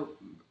 And so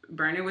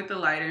burn it with the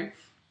lighter,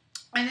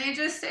 and then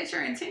just set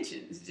your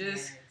intentions.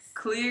 Just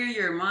clear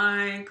your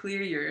mind,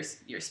 clear your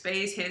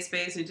space,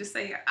 headspace, and just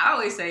say, I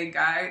always say,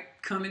 God,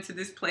 come into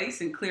this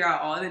place and clear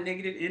out all the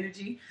negative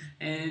energy.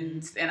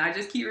 And I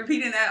just keep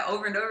repeating that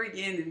over and over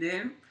again. And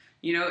then,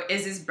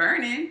 as it's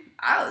burning,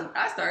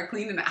 I start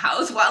cleaning the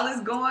house while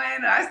it's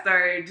going. I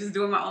start just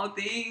doing my own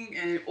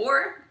thing.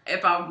 Or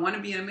if I want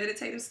to be in a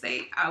meditative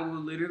state, I will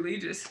literally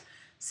just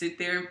sit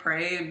there and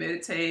pray and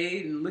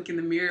meditate and look in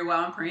the mirror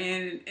while I'm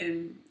praying.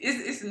 And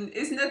it's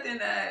nothing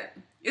that...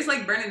 It's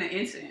like burning an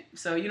incense,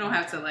 so you don't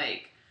have to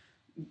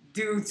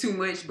do too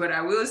much. But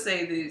I will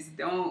say this: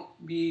 don't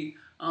be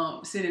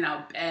sending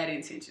out bad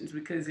intentions,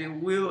 because it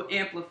will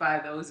amplify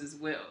those as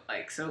well.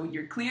 So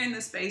you're clearing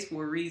the space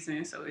for a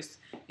reason. So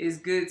it's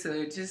good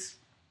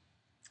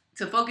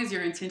to focus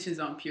your intentions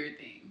on pure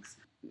things,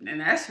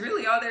 and that's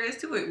really all there is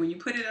to it. When you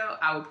put it out,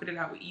 I would put it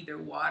out with either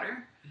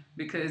water,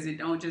 because it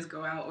don't just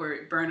go out,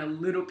 or burn a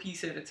little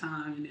piece at a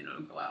time and then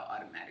it'll go out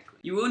automatically.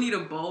 You will need a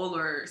bowl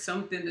or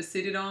something to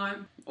sit it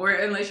on, or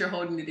unless you're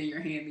holding it in your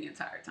hand the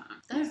entire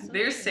time.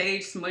 There's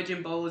sage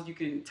smudging bowls. You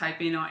can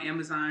type in on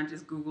Amazon,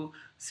 just Google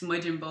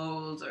smudging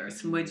bowls or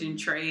smudging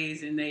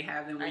trays, and they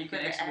have them where you can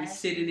actually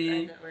sit it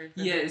in.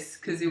 Yes,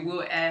 because it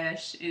will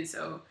ash, and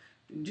so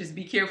just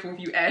be careful if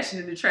you ash it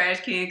in the trash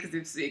can, because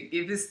if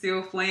it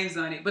still flames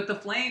on it. But the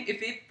flame,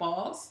 if it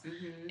falls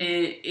and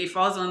it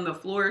falls on the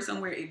floor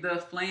somewhere, the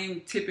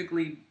flame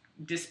typically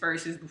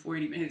disperses before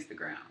it even hits the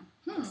ground.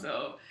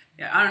 So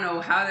yeah, I don't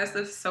know how that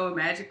stuff's so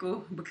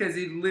magical, because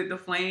the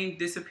flame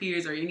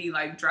disappears, or any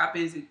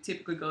drop-ins, it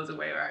typically goes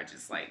away, or I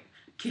just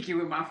kick it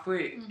with my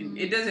foot. And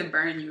it doesn't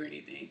burn you or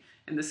anything.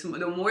 And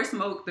the more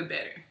smoke, the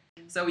better.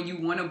 So you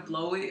want to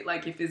blow it,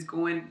 if it's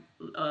going,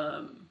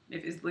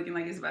 if it's looking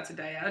like it's about to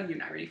die out and you're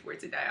not ready for it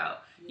to die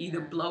out, either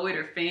blow it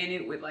or fan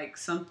it with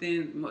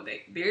something.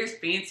 There's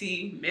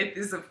fancy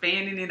methods of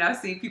fanning it. I've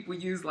seen people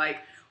use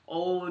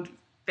old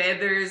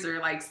feathers or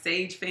like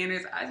sage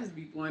fanners, I just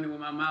be blowing it with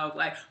my mouth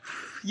like,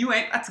 you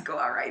ain't about to go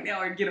out right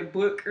now or get a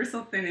book or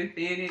something and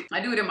fan it. I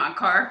do it in my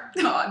car.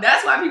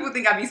 That's why people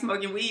think I be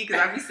smoking weed,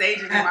 because I be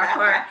saging in my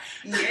car.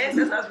 Yes,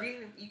 that's what I was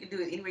reading. You can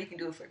do it anywhere. You can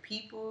do it for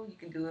people. You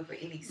can do it for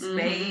any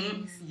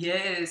space.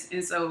 Yes.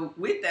 And so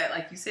with that,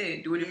 like you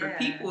said, doing it for Yeah.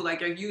 people,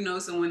 like if you know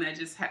someone that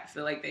just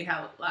feel like they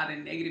have a lot of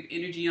negative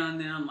energy on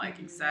them, like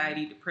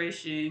anxiety,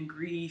 depression,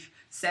 grief,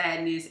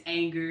 sadness,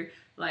 anger,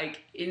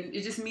 like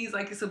it just means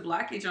like it's a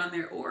blockage on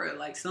their aura,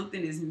 like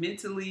something is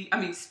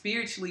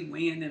spiritually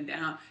weighing them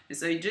down. And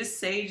so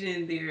just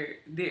saging their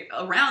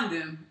around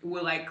them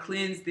will like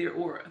cleanse their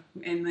aura.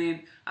 And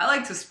then I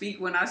like to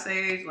speak when I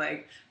sage,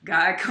 like,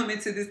 God, come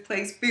into this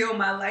place, fill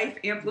my life,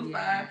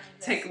 amplify,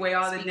 take away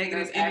all the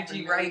negative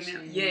energy right now.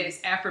 Yes,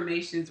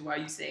 affirmations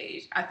while you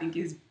sage, I think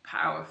is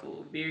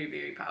powerful, very,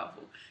 very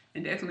powerful.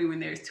 And definitely when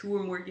there's two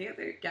or more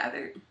gathered,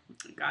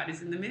 God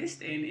is in the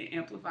midst, and it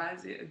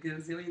amplifies it a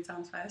gazillion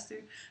times faster.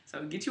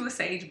 So get you a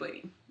sage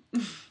buddy.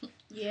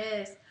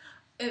 Yes.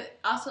 It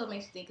also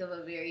makes you think of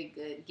a very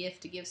good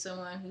gift to give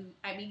someone who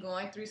might be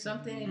going through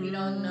something. If you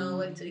don't know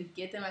what to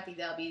get them, I think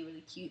that would be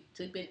really cute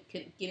to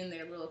get in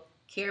their little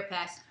care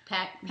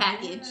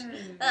package.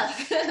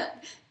 Yes.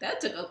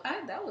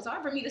 That was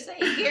hard for me to say.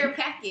 Care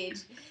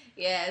package.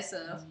 Yeah,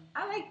 so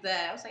I like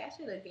that. I was like, I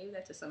should have gave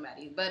that to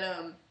somebody. But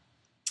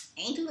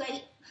ain't too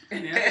late.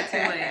 Never too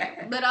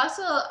late. But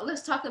also, we're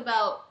talking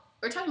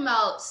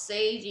about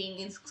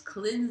saging and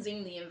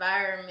cleansing the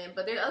environment,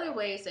 but there are other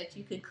ways that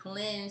you could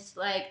cleanse,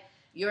 like,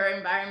 your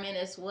environment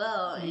as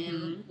well.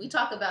 And we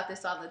talk about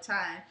this all the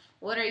time.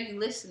 What are you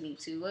listening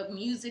to? What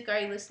music are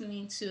you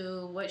listening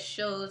to? What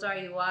shows are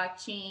you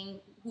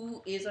watching?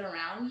 Who is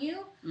around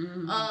you?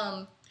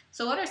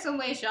 So what are some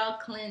ways y'all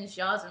cleanse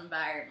y'all's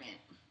environment?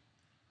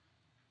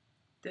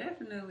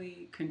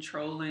 Definitely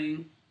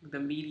controlling the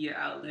media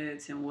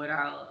outlets and what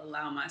I'll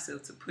allow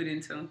myself to put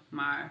into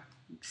my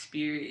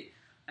spirit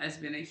has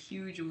been a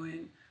huge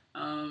one.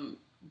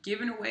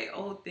 Giving away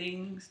old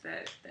things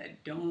that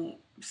don't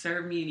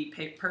serve me any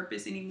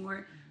purpose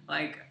anymore.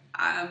 Like,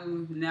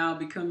 I'm now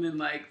becoming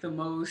like the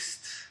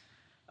most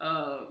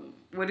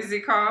what is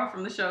it called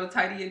from the show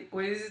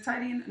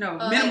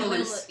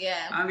Minimalist.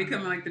 Yeah. I'm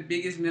becoming like the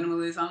biggest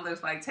minimalist. I'm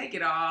just like, take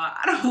it all.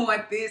 I don't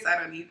want this. I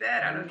don't need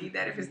that. I don't need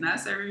that. If it's not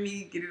serving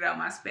me, get it out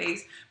my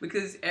space,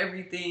 because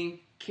everything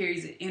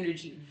carries an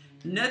energy.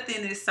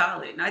 Nothing is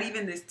solid. Not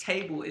even this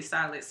table is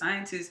solid.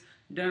 Scientists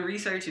done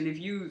research, and if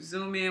you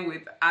zoom in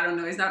with, I don't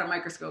know, it's not a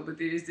microscope, but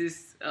there's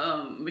this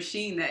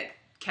machine that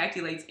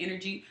calculates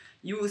energy,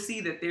 you will see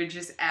that they're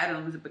just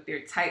atoms, but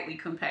they're tightly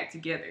compact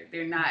together.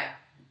 They're not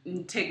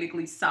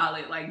technically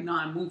solid, like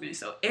non-moving.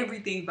 So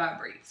everything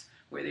vibrates,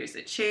 whether it's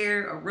a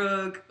chair, a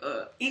rug,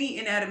 any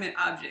inanimate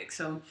object.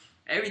 So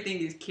everything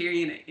is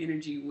carrying an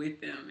energy with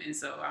them. And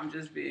so I'm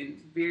just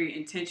been very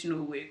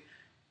intentional with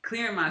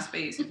clearing my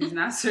space. If it's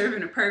not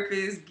serving a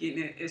purpose,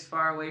 getting it as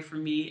far away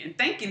from me, and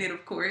thanking it,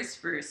 of course,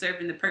 for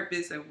serving the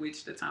purpose of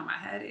which the time I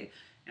had it,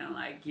 and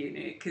like getting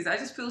it, because I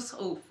just feel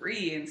so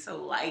free and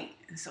so light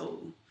and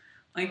so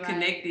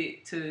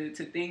unconnected to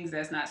things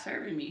that's not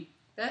serving me.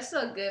 That's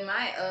so good.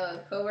 My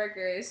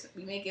coworkers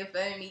be making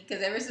fun of me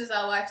because ever since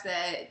I watched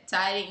that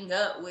Tidying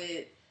Up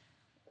with,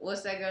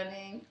 what's that girl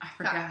name? I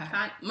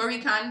forgot. Marie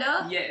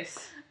Kondo.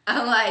 Yes.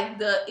 I'm like,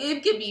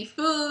 it could be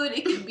food,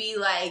 it could be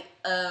like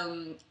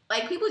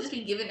people just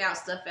be giving out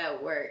stuff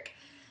at work,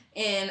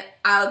 and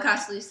I'll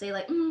constantly say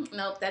like,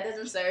 nope, that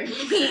doesn't serve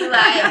me.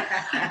 Like,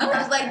 I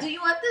was like, do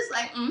you want this?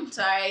 Like,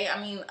 sorry,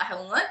 I mean, I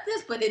want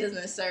this, but it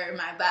doesn't serve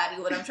my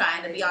body when I'm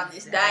trying to be on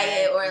this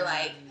diet. Or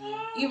like,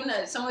 even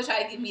if someone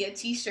tried to give me a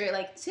t-shirt,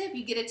 like, Tip,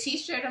 you get a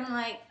t-shirt, I'm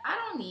like,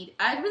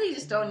 I really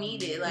just don't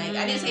need it. Like,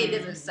 I didn't say it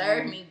doesn't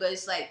serve me, but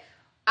it's like,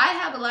 I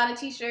have a lot of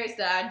t-shirts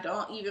that I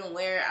don't even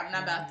wear. I'm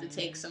not about to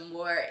take some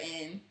more,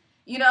 and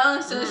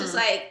so it's just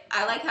like,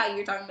 I like how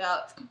you're talking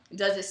about,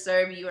 does it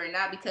serve you or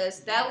not, because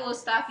that will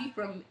stop you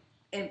from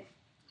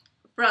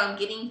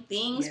getting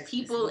things,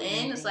 people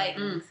in. It's like,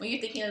 when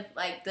you're thinking of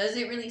like, does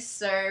it really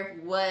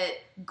serve what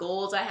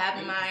goals I have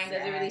in mind?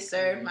 Does it really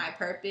serve my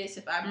purpose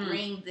if I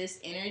bring this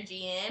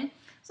energy in?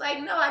 It's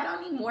like, no, I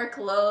don't need more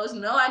clothes.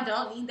 No, I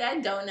don't need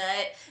that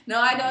donut. No,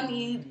 I don't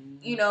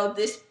need,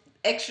 this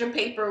extra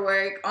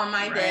paperwork on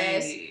my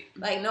desk.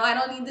 Like, no, I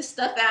don't need this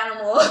stuffed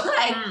animal.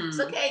 Like, it's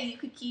okay, you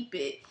could keep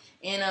it.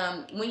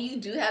 And when you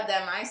do have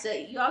that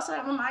mindset, you also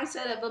have a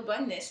mindset of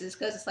abundance,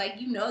 because it's like,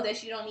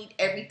 that you don't need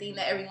everything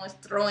that everyone's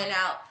throwing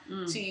out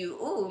to you.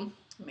 Ooh,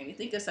 made me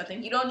think of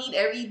something. You don't need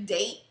every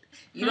date.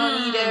 You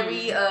don't need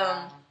every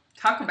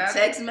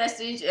text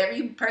message.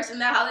 Every person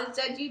that hollers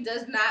at you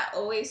does not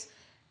always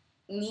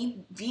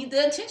need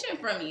the attention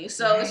from you.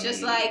 So it's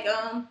just like,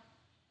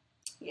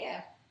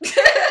 yeah.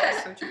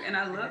 That's so true. And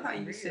I love how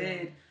you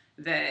said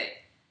that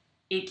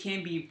it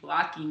can be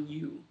blocking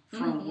you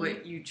from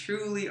what you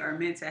truly are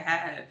meant to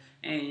have.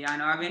 And y'all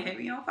know I've been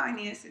heavy on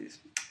finances.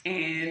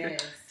 And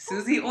Yes.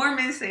 Susie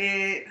Orman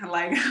said,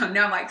 like,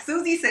 now I'm like,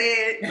 Susie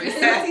said, but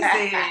Susie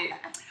said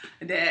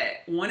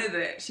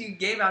that she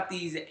gave out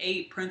these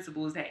 8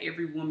 principles that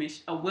every woman,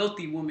 a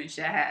wealthy woman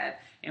should have.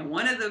 And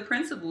one of the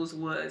principles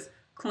was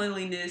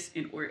cleanliness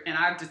and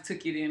I just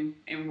took it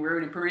and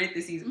wrote in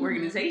parentheses,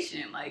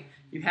 organization. Like,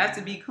 you have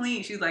to be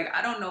clean. She's like,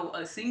 I don't know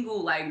a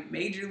single, like,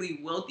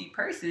 majorly wealthy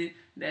person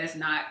that's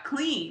not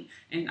clean.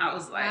 And I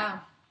was like,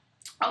 wow.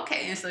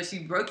 Okay. And so she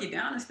broke it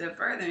down a step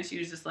further, and she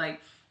was just like,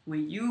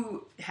 when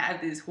you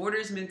have this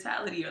hoarder's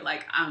mentality, or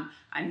like,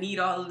 I need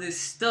all of this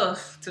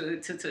stuff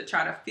to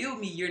try to fill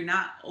me, you're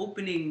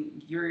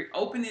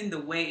opening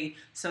the way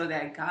so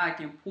that God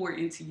can pour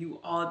into you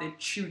all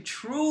that you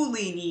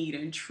truly need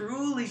and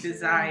truly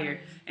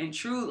desire, and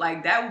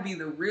like, that would be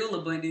the real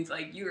abundance.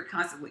 Like, you are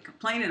constantly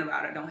complaining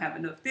about, I don't have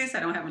enough this, I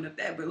don't have enough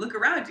that, but look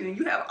around you and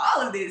you have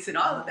all of this and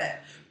all of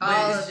that.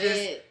 But it's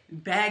just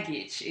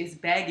baggage. It's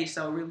baggage.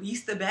 So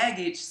release the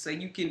baggage so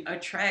you can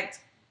attract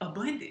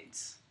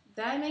abundance.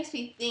 That makes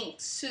me think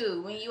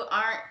too, when you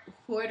aren't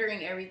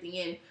hoarding everything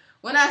in.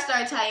 When I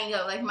start tidying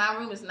up, like, my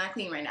room is not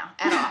clean right now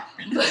at all.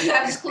 But I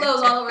have just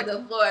clothes all over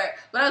the floor.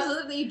 But I was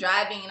literally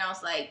driving and I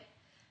was like,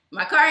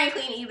 my car ain't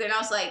clean either. And I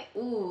was like,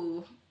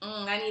 ooh,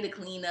 I need to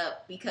clean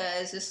up,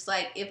 because it's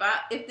like,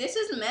 if this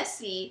is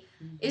messy,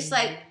 it's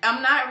like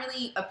I'm not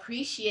really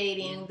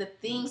appreciating the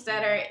things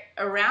that are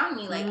around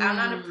me. Like, I'm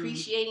not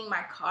appreciating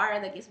my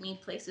car that gets me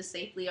places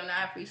safely. I'm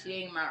not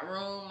appreciating my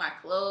room, my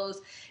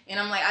clothes.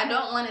 And I'm like, I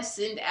don't want to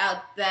send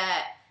out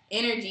that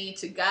energy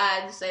to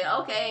God to say,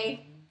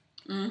 okay.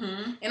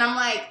 And I'm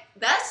like,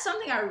 that's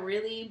something I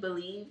really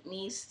believe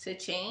needs to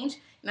change.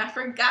 And I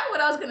forgot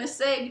what I was going to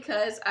say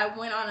because I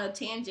went on a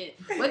tangent.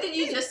 What did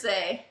you just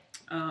say?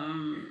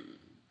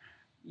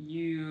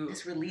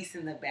 Just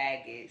releasing the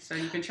baggage so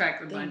you can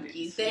track abundance.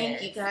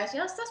 Thank you guys.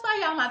 Yes, that's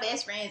why y'all my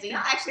best friends, and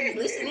y'all actually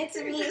listening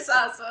to me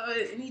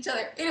and and each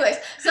other. Anyways,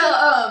 so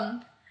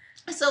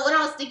when I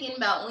was thinking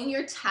about, when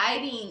you're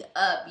tidying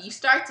up, you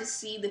start to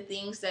see the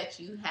things that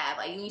you have.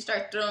 Like, when you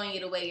start throwing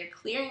it away, you're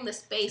clearing the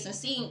space and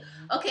seeing,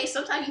 okay,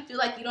 sometimes you feel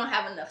like you don't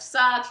have enough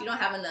socks, you don't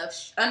have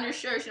enough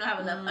undershirts, you don't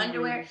have enough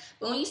underwear.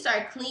 But when you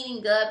start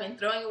cleaning up and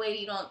throwing away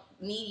you don't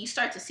need, you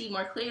start to see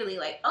more clearly,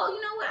 like, oh,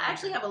 you know what? I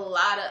actually have a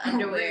lot of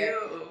underwear.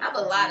 I have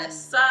a lot of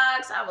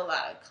socks. I have a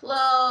lot of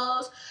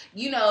clothes.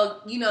 You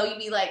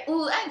be like,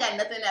 ooh, I ain't got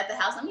nothing at the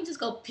house. Let me just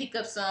go pick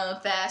up some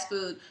fast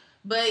food.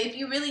 But if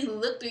you really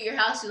look through your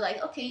house, you're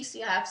like, okay,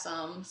 see, I have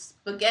some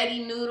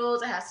spaghetti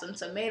noodles, I have some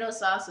tomato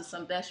sauce and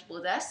some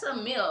vegetables. That's a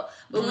meal.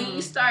 But when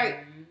you start,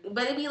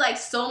 but it'd be like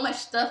so much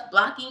stuff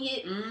blocking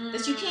it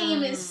that you can't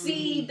even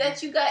see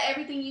that you got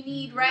everything you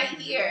need right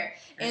here.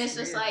 And it's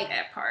just like,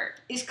 that part.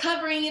 It's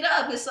covering it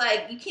up. It's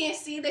like, you can't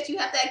see that you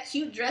have that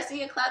cute dress in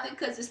your closet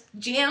because it's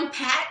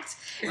jam-packed.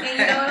 And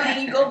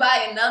and you go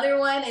buy another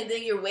one and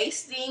then you're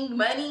wasting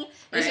money.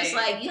 It's just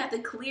like, you have to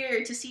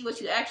clear to see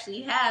what you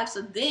actually have,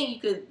 so then you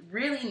could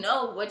really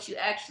know what you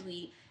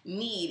actually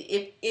need,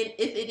 if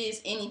it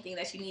is anything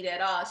that you need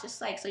at all. It's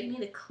just like, so you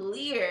need to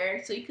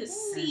clear so you could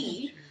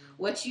see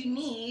what you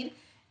need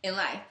in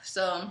life.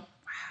 So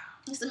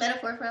it's a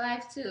metaphor for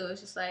life too.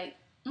 It's just like,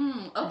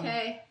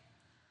 okay,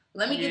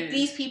 let me get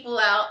these people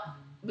out,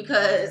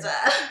 because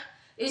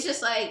it's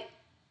just like,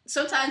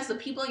 sometimes the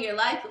people in your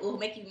life will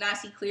make you not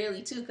see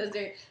clearly too, because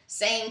they're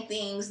saying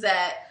things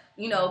that,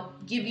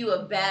 give you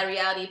a bad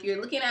reality. If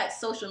you're looking at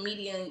social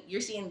media and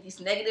you're seeing this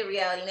negative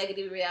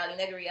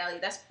reality,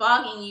 that's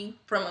fogging you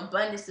from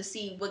abundance to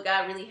see what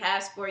God really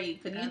has for you.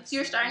 Because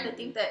you're starting to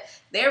think that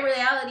their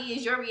reality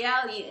is your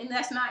reality, and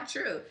that's not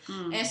true.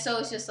 And so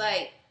it's just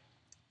like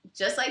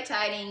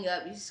tidying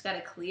up, you just got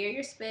to clear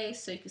your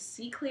space so you can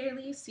see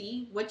clearly,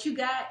 see what you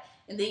got,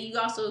 and then you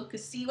also could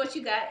see what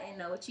you got and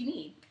know what you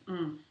need.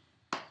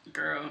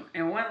 Girl,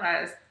 and one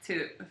last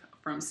tip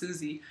from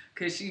Susie,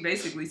 because she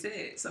basically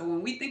said, so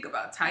when we think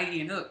about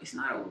tidying up, it's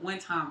not a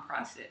one-time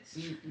process.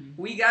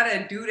 We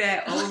gotta do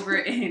that over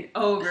and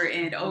over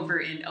and over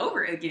and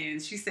over again.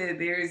 She said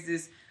there's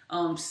this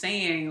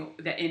saying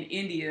that in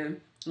India,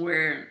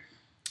 where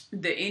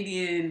the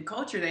Indian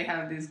culture, they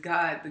have this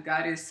god, the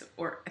goddess,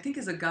 or I think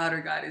it's a god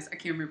or goddess, I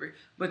can't remember,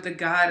 but the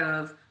god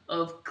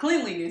of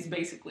cleanliness,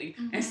 basically.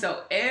 And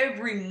so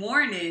every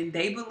morning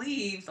they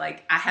believe,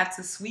 like, I have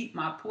to sweep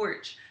my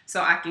porch so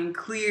I can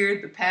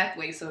clear the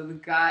pathway so the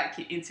God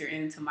can enter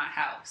into my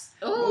house.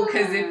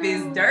 Because if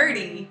it's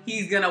dirty,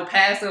 he's gonna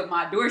pass up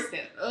my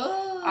doorstep.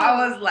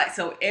 I was like,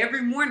 so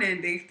every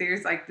morning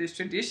there's like this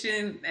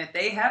tradition that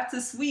they have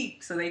to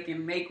sweep so they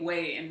can make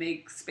way and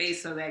make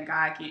space so that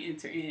God can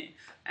enter in.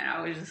 And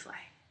I was just like,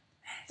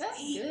 that's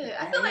good.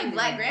 I feel like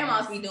black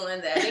grandmas be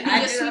doing that. They be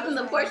just sweeping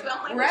the porch, but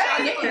I'm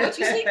like, what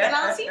you sweeping? I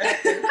don't see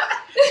nothing.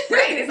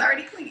 Right, it's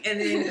already clean. And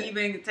then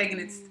even taking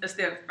it a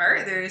step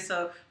further,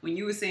 so when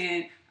you were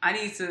saying, I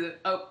need to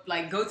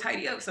go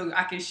tidy up so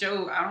I can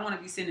show, I don't want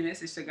to be sending a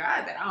message to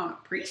God that I don't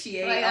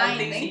appreciate all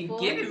the things He's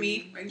given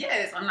me.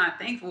 Yes, I'm not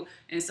thankful.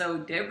 And so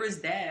Deborah's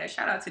dad,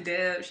 shout out to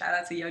Deb, shout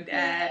out to your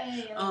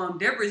dad.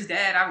 Deborah's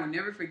dad, I will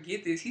never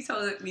forget this. He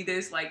told me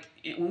this like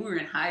when we were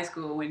in high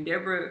school, when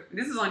Deborah,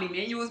 this is on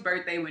Emmanuel's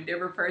birthday, when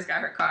Deborah first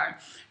got her car.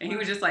 And he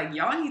was just like,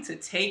 y'all need to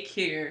take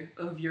care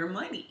of your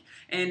money.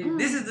 And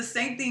this is the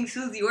same thing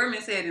Susie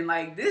Orman said. And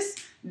like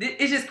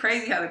it's just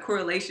crazy how the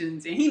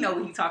correlations, and he know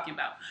what he's talking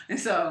about. And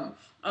so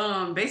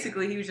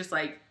basically he was just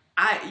like,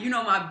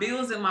 my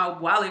bills in my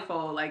wallet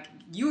full. Like,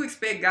 you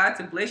expect God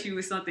to bless you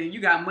with something. You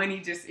got money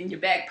just in your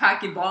back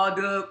pocket, balled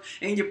up,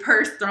 and your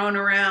purse thrown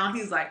around.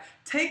 He's like,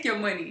 take your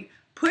money,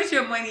 put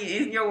your money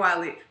in your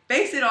wallet,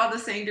 face it all the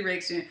same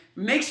direction.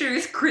 Make sure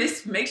it's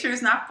crisp. Make sure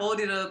it's not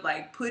folded up.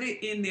 Like, put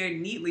it in there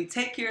neatly.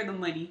 Take care of the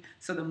money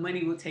so the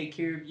money will take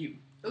care of you.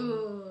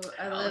 Ooh,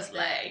 I love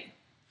that.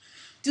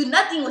 Do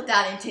nothing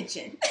without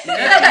intention.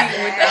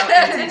 Nothing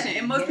without intention.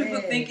 And most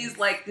people think it's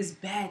like this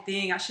bad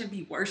thing. I should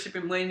be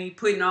worshiping money,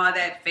 putting all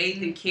that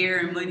faith and care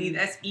in money.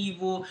 That's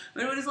evil.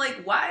 But it was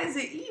like, why is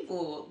it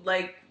evil?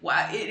 Like,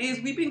 why it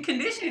is? We've been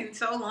conditioned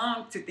so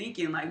long to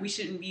thinking like we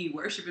shouldn't be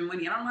worshiping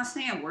money. And I'm not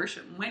saying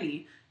worship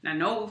money. Now,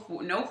 no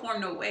form,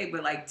 no way.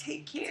 But like,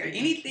 take care.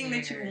 Anything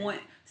that you want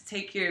to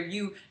take care of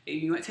you.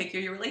 If you want to take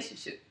care of your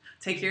relationship,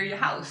 take care of your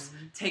house,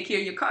 take care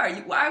of your car.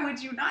 Why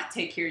would you not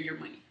take care of your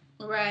money?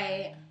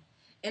 Right.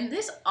 And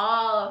this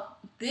all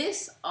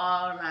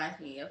reminds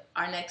me of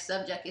our next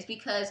subject, is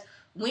because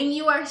when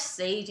you are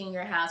saging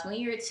your house, when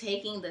you're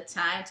taking the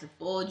time to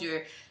fold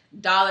your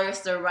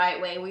dollars the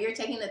right way, when you're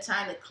taking the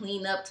time to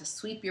clean up, to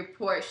sweep your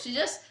porch, to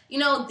just,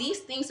 these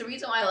things, the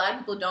reason why a lot of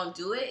people don't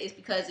do it is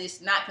because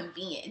it's not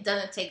convenient. It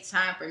doesn't take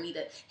time for me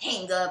to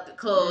hang up the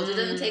clothes. It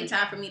doesn't take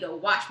time for me to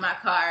wash my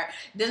car.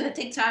 It doesn't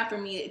take time for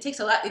me. It takes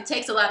a lot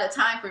of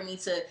time for me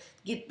to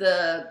get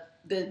the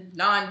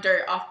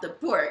non-dirt off the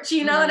porch.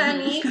 You know what I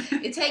mean?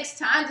 It takes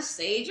time to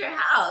sage your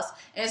house.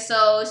 And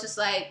so it's just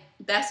like,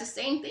 that's the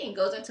same thing. It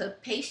goes into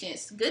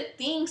patience. Good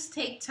things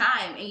take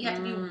time, and you have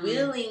to be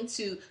willing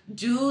to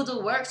do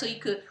the work so you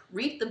could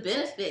reap the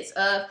benefits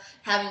of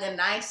having a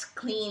nice,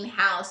 clean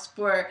house,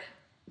 for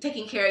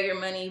taking care of your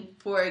money,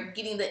 for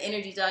getting the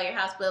energies out of your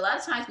house. But a lot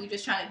of times we're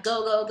just trying to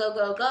go,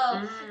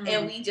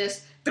 and we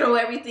just throw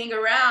everything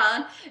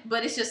around.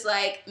 But it's just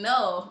like,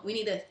 no, we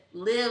need to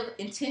live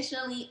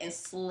intentionally and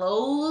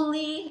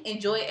slowly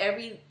enjoy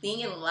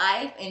everything in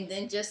life, and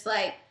then just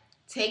like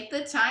take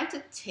the time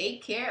to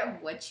take care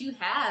of what you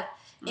have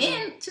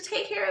and to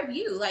take care of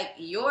you, like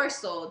your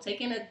soul,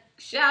 taking a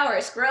shower,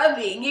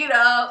 scrubbing,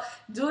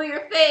 doing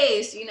your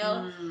face,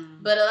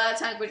 But a lot of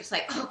times we're just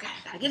like, oh God,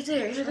 I gotta get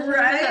there.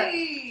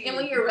 Right. And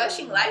when you're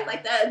rushing life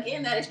like that,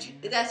 again,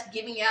 that's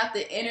giving out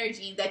the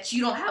energy that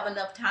you don't have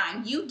enough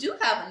time. You do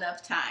have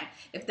enough time.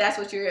 If that's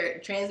what you're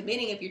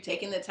transmitting, if you're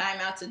taking the time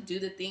out to do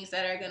the things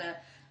that are gonna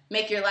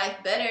make your life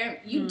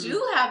better, you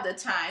do have the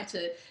time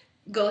to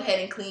go ahead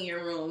and clean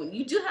your room.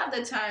 You do have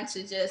the time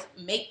to just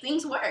make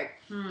things work.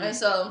 And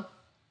so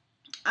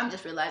I'm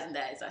just realizing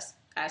that as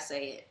I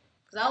say it.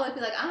 Because I always be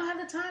like, I don't have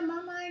the time.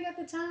 Mama, I ain't got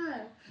the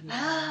time.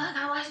 I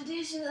gotta wash the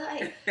dishes.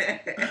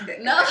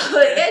 Like, no,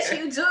 yes,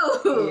 you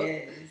do.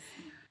 Yes.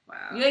 Wow.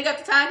 You ain't got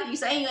the time because you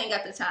say you ain't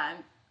got the time.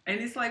 And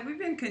it's like we've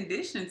been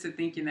conditioned to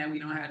thinking that we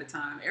don't have the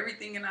time.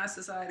 Everything in our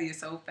society is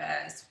so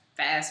fast.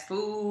 Fast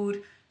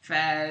food,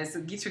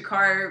 fast. Get your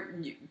car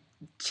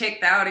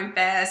checked out and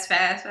fast.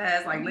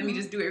 Like, let me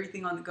just do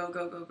everything on the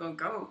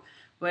go.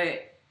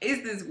 But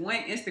it's this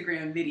one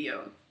Instagram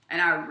video,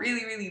 and I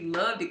really, really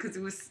loved it because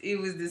it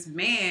was this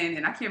man,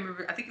 and I can't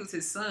remember. I think it was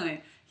his son.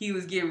 He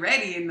was getting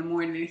ready in the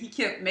morning, and he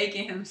kept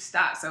making him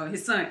stop. So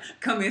his son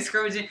come in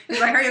scrounging. He's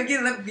like, hurry up,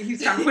 get up. He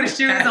was trying to put his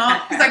shoes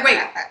on. He's like,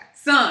 wait,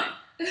 son,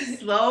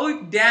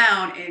 slow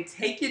down and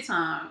take your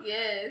time.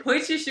 Yes.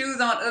 Put your shoes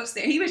on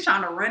upstairs. He was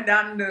trying to run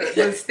down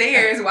the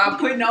stairs while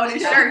putting on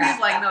his shirt. He's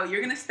like, no,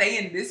 you're going to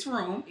stay in this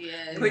room.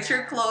 Yes. Put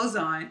your clothes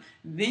on.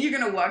 Then you're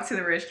going to walk to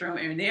the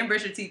restroom and then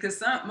brush your teeth.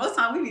 Because most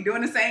time we be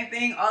doing the same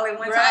thing all at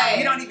one time.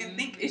 You don't even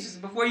think. It's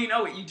just before you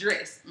know it, you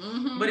dress.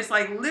 But it's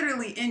like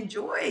literally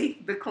enjoy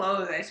the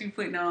clothes that you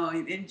putting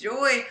on.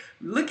 Enjoy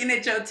looking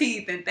at your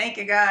teeth and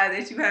thanking God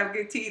that you have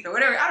good teeth or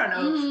whatever. I don't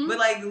know. But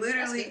like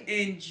literally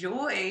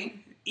enjoy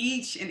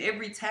each and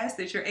every task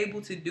that you're able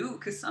to do,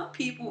 because some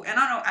people, and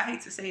I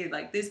hate to say it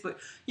like this, but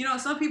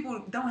some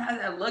people don't have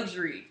that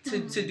luxury to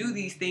do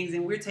these things,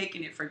 and we're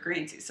taking it for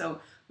granted. So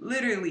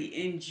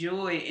literally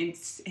enjoy and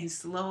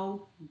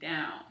slow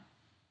down.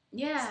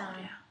 Yeah.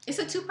 It's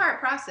a 2-part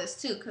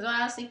process too, because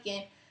I was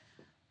thinking,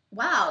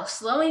 wow,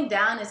 slowing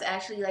down is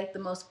actually like the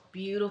most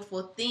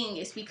beautiful thing.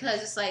 It's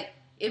because it's like,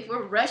 if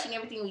we're rushing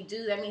everything we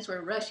do, that means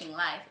we're rushing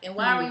life. And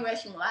why are we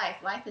rushing life?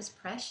 Life is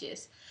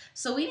precious.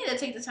 So we need to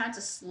take the time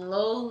to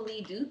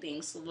slowly do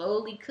things,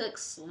 slowly cook,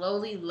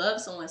 slowly love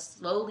someone,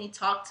 slowly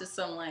talk to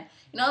someone.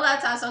 A lot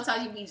of times,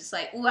 sometimes you be just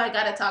like, ooh, I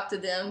got to talk to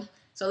them.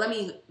 So let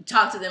me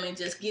talk to them and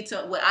just get to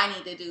what I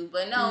need to do.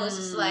 But no, it's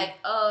just like,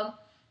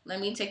 let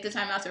me take the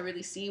time out to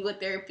really see what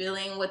they're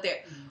feeling,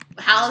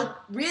 how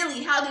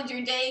did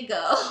your day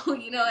go?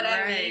 You know what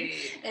I mean?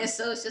 And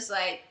so it's just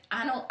like,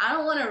 I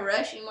don't want to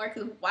rush anymore,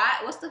 because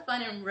what's the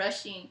fun in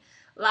rushing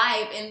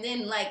life? And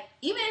then like,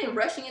 even in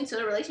rushing into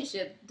the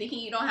relationship, thinking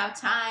you don't have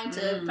time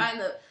to find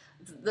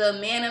the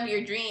man of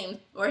your dreams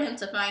or him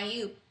to find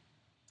you.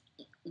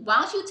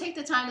 Why don't you take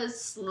the time to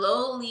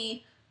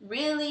slowly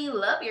really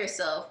love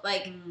yourself,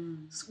 like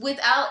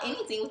without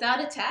anything, without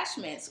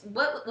attachments.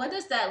 What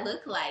does that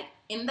look like?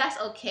 And that's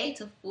okay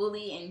to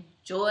fully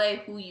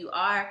enjoy who you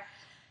are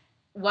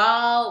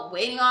while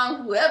waiting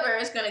on whoever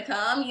is gonna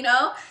come, you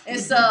know. And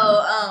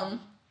so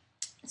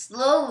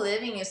slow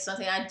living is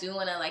something I do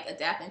want to like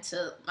adapt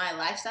into my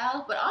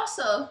lifestyle. But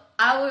also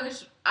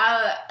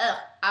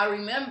I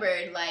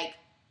remembered, like,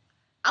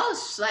 I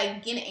was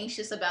like getting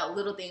anxious about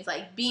little things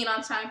like being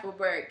on time for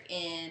work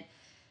and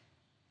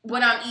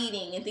what I'm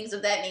eating and things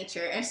of that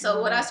nature. And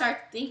so what I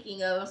started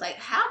thinking of was like,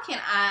 how can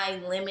I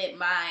limit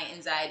my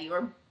anxiety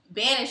or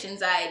banish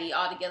anxiety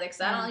altogether? Because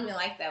I don't even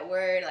like that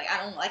word. Like,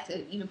 I don't like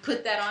to even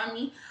put that on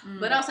me.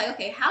 But I was like,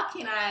 okay, how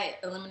can I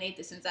eliminate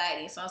this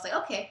anxiety? So I was like,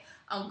 okay,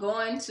 I'm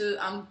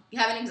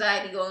having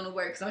anxiety going to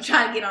work because I'm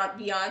trying to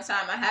be on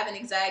time. I'm having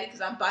anxiety because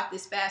I bought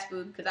this fast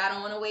food because I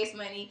don't want to waste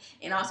money.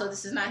 And also,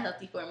 this is not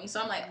healthy for me. So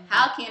I'm like,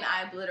 how can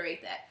I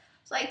obliterate that?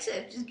 It's like,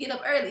 tip, just get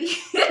up early.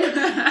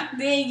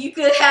 Then you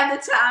could have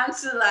the time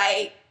to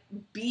like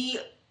be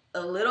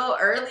a little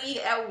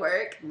early at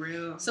work.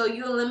 Real. So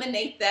you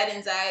eliminate that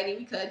anxiety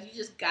because you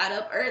just got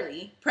up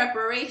early.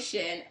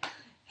 Preparation.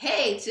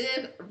 Hey,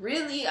 tip,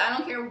 really, I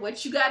don't care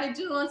what you got to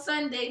do on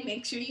Sunday.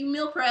 Make sure you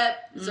meal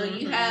prep so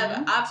you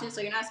have options,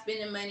 so you're not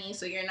spending money,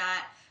 so you're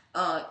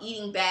not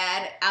eating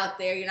bad out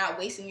there. You're not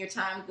wasting your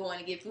time going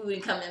to get food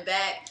and coming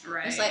back.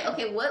 Right. It's like,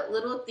 okay, what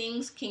little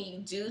things can you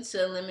do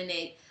to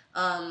eliminate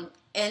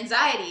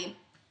anxiety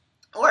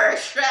or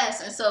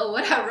stress? And so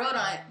what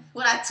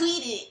I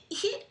tweeted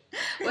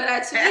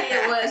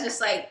was just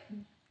like,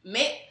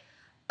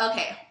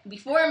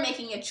 before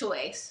making a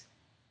choice,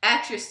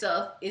 ask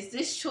yourself, is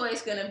this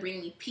choice going to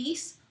bring me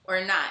peace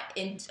or not?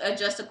 And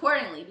adjust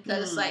accordingly.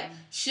 Because it's like,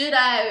 should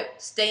I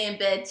stay in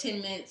bed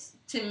 10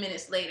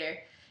 minutes later,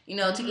 you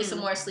know, to get some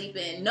more sleep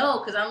in? No,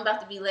 because I'm about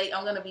to be late.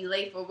 I'm going to be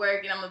late for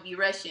work and I'm going to be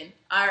rushing.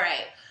 All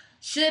right.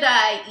 Should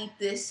I eat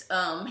this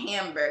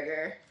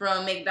hamburger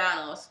from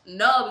McDonald's?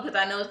 No, because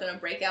I know it's going to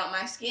break out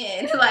my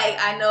skin. Like,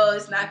 I know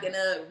it's not going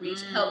to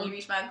help me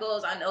reach my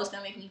goals. I know it's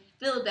going to make me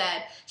feel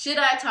bad. Should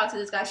I talk to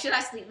this guy? Should I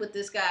sleep with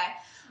this guy?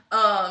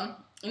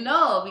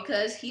 No,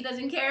 because he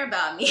doesn't care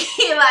about me.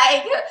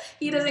 Like,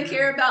 he doesn't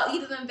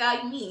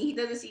value me. He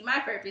doesn't see my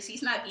purpose.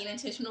 He's not being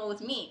intentional with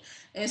me.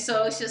 And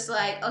so it's just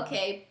like,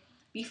 okay,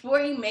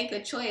 before you make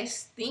a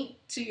choice, think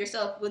to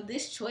yourself, would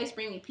this choice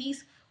bring me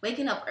peace?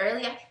 Waking up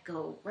early, I could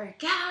go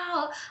work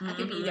out. I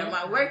could be at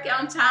my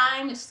workout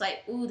time. It's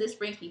like, ooh, this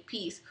brings me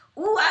peace.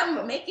 Ooh,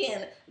 I'm making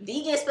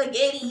vegan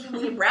spaghetti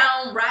with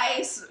brown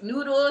rice,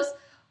 noodles.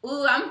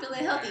 Ooh, I'm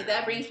feeling healthy.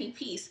 That brings me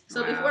peace.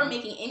 So before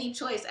making any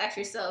choice, ask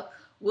yourself,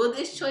 will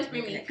this choice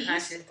bring me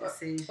peace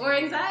or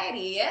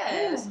anxiety?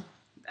 Yes. Ooh,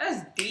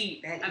 that's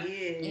deep. That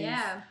is.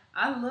 Yeah.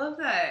 I love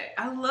that.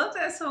 I love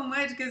that so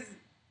much because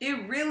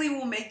it really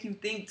will make you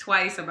think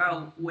twice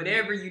about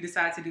whatever you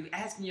decide to do,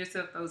 asking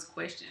yourself those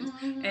questions.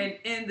 And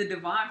in the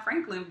Devon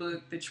Franklin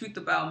book, The Truth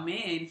About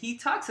Men, he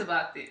talks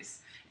about this.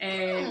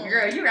 And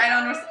girl, you're right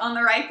on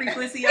the right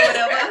frequency or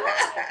whatever.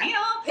 You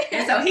know?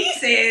 And so he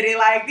said it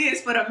like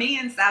this for the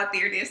men out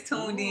there that's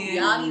tuned in.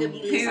 Y'all need to be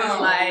listening. He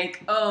was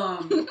like,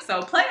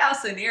 so play out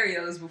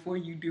scenarios before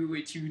you do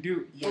what you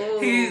do.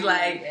 Yes. He's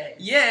like,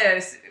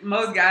 yes,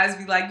 most guys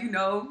be like, you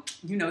know,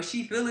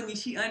 she feeling me,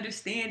 she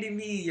understanding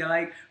me. You're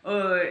like,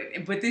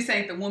 but this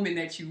ain't the woman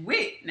that you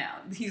with now.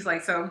 He's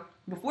like, so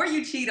before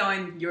you cheat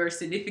on your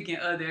significant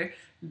other,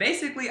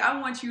 basically,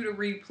 I want you to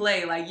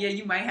replay. Like, yeah,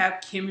 you might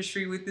have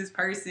chemistry with this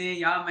person.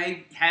 Y'all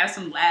may have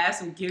some laughs,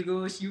 some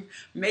giggles. You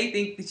may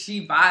think that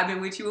she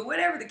vibing with you or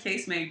whatever the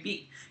case may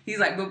be. He's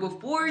like, but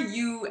before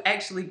you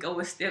actually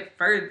go a step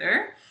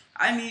further,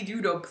 I need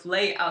you to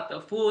play out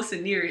the full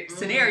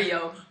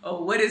scenario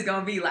of what it's going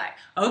to be like.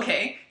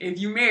 Okay, if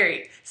you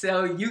married,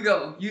 so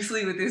you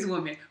sleep with this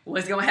woman.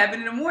 What's going to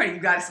happen in the morning?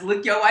 You got to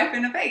look your wife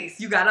in the face.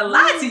 You got to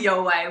lie to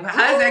your wife.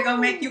 How's that going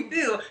to make you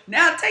feel?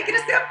 Now take it a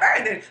step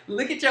further.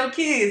 Look at your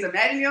kids.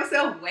 Imagine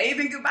yourself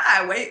waving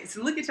goodbye.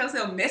 Look at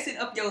yourself messing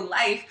up your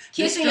life.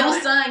 Kissing your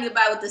son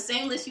goodbye with the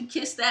same lips you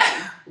kissed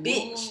that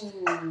bitch.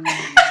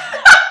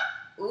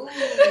 Ooh.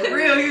 For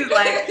real, he was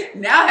like,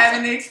 now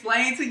having to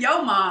explain to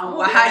your mom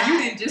how you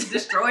didn't just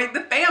destroy the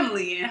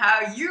family and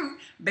how you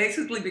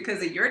basically,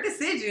 because of your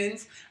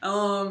decisions,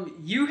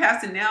 you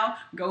have to now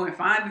go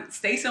and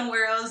stay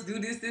somewhere else, do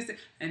this.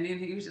 And then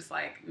he was just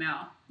like,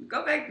 now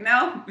go back,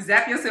 now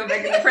zap yourself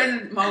back in the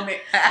present moment.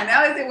 And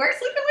now is it worth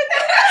sleeping with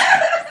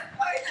that?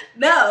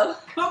 No.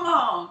 Come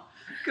on.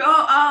 Go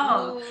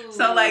on. Ooh.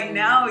 So like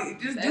now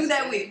just do That's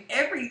that good. with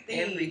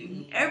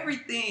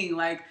everything.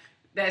 Like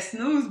that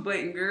snooze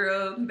button,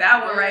 girl.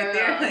 That one right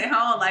there at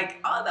home. Like,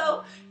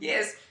 although,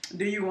 yes,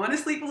 do you want to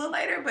sleep a little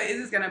later? But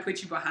is this going to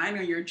put you behind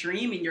on your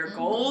dream and your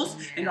goals?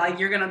 And like,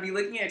 you're going to be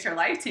looking at your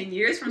life 10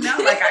 years from now.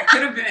 Like, I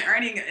could have been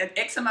earning an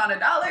X amount of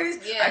dollars.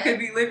 Yeah. I could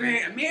be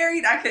living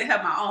married. I could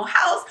have my own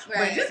house.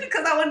 Right. But just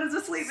because I wanted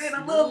to sleep in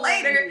a little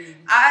later,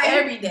 I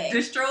Every day.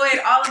 destroyed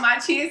all of my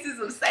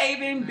chances of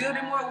saving,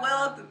 building more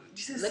wealth.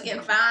 Just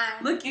Looking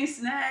fine. looking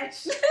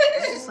snatched.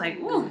 It's just like,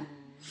 ooh.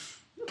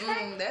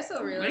 That's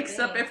a real Wakes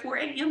thing. up at 4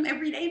 a.m.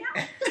 every day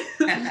now.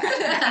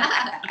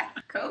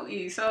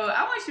 Kobe, so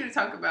I want you to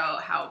talk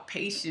about how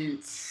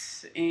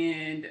patience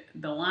and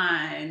the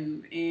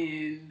line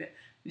and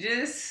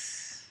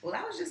just. Well,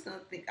 I was just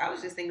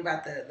thinking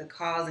about the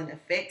cause and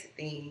effect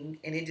thing,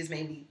 and it just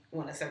made me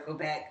want to circle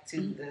back to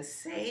the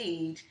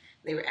sage.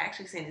 They were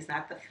actually saying it's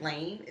not the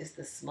flame, it's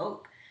the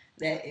smoke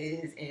that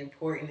is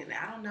important. And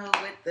I don't know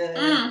what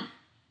the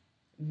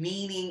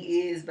meaning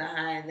is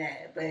behind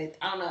that, but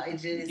I don't know.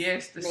 It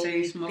just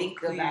made me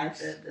think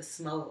about the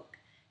smoke.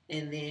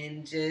 And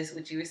then just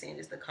what you were saying,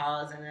 just the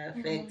cause and the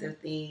effect of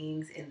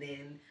things, and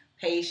then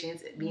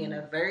patience being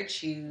a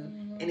virtue.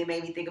 And it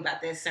made me think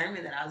about that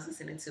sermon that I was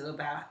listening to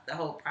about the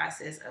whole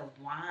process of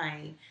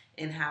wine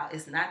and how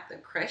it's not the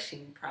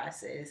crushing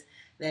process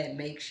that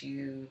makes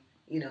you,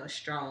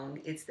 strong.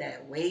 It's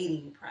that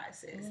waiting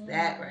process.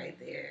 That right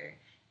there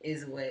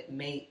is what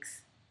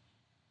makes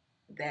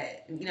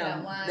that,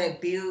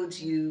 that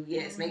builds you,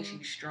 makes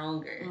you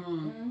stronger.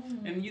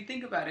 And you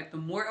think about it, the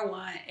more a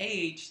wine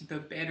ages, the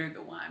better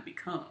the wine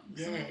becomes.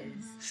 Yes.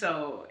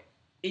 So,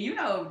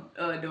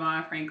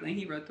 DeVon Franklin,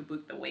 he wrote the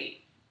book, The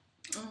Wait.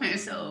 And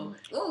so,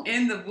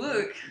 in the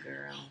book,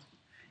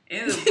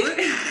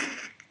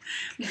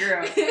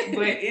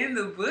 but in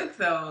the book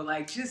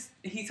though,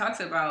 he talks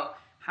about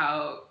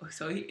how,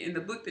 in the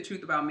book, The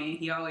Truth About Men,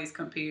 he always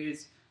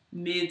compares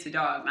men to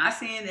dogs. Not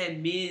saying that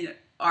men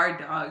are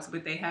dogs,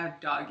 but they have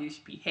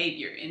doggish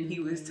behavior, and he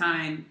was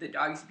tying the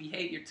doggish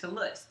behavior to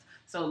lust.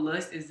 So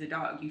lust is the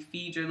dog. You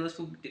feed your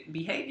lustful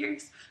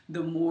behaviors,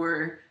 the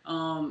more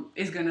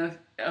it's gonna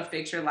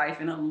affect your life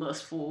in a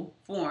lustful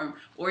form.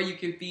 Or you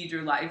can feed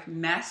your life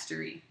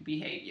mastery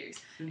behaviors.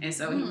 And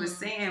so he was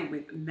saying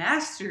with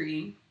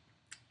mastery,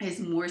 it's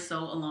more so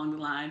along the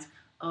lines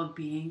of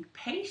being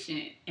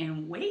patient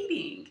and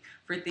waiting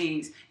for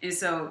things. And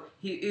so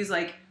he was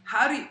like,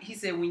 he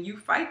said, when you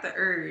fight the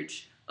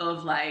urge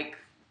of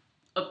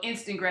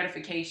instant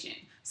gratification,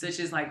 such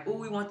as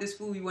we want this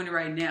food, we want it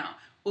right now.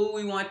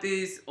 We want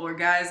this, or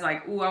guys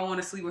I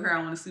want to sleep with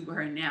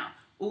her now.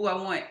 I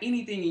want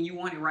anything and you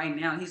want it right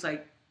now. And he's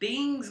like,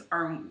 things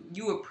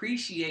you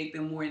appreciate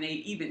them more, and they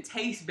even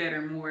taste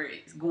better more.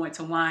 It's going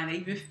to wine. They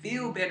even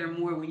feel better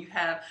more when you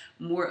have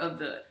more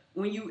of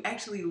when you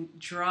actually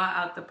draw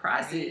out the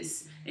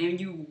process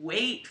and you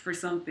wait for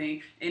something,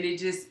 and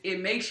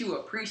it makes you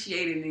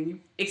appreciate it, and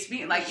you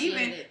experience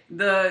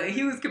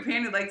he was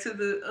comparing it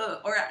to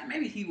or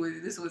maybe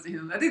this wasn't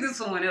him. I think this was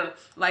someone else.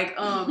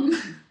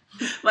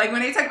 When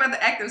they talk about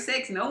the act of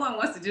sex, no one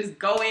wants to just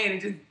go in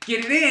and just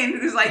get it in.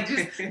 It's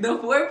just the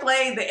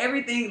foreplay, the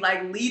everything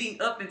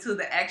leading up into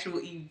the actual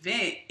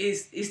event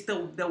is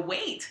the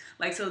wait.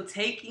 So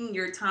taking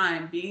your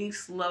time, being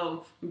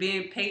slow,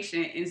 being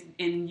patient,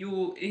 and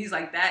he's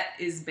like, that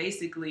is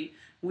basically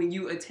when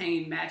you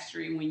attain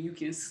mastery, when you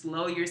can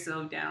slow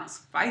yourself down,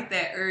 fight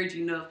that urge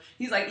enough.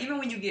 He's like, even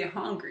when you get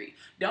hungry,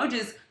 don't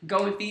just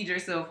go and feed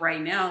yourself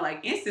right now,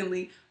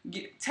 instantly.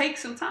 Take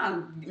some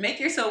time. Make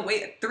yourself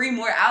wait 3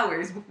 more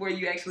hours before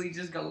you actually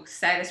just go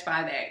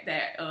satisfy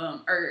that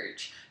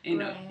urge.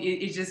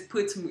 It just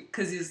puts,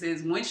 because it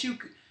says once you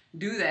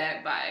do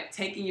that by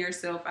taking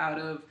yourself out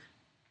of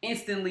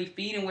instantly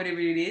feeding whatever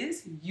it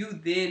is, you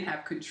then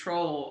have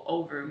control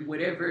over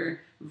whatever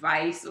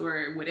vice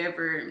or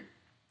whatever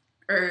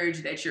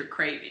urge that you're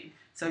craving.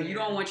 So you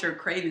don't want your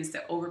cravings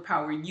to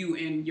overpower you,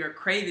 and your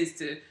cravings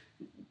to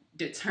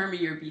determine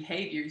your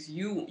behaviors.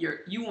 You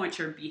want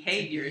your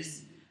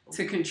behaviors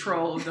to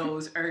control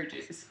those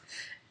urges.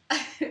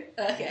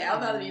 Okay, I'm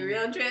about to be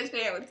real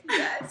transparent with you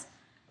guys.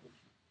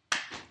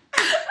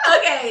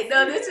 Okay,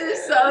 no, this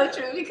is so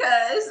true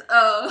because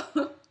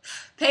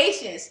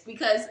patience.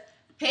 Because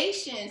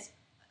patience.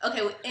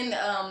 Okay,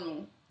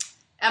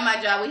 at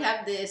my job we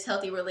have this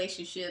healthy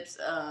relationships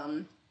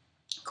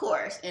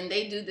course, and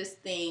they do this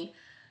thing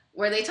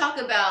where they talk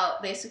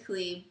about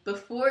basically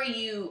before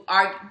you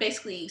are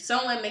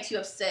someone makes you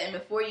upset, and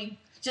before you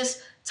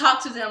just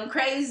talk to them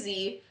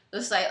crazy,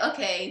 it's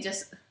okay,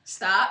 just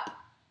stop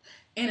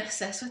and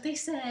assess what they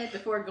said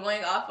before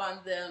going off on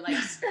them.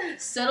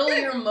 Settle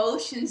your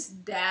emotions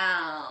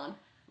down,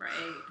 right?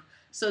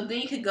 So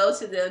then you could go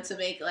to them to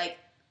make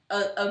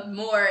a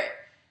more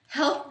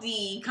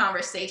healthy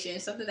conversation,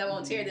 something that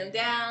won't tear them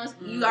down.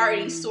 You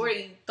already sort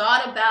of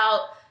thought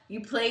about,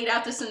 you played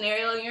out the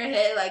scenario in your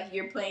head,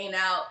 you're playing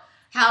out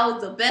how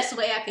the best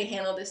way I can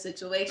handle this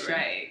situation.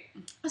 Right.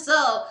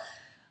 So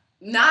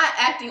not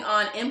acting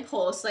on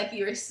impulse, like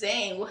you were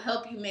saying, will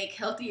help you make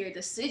healthier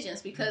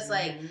decisions, because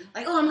oh,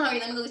 I'm hungry,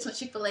 let me go get some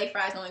Chick-fil-A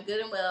fries, knowing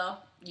good and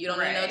well you don't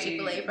need no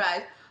Chick-fil-A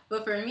fries.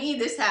 But for me,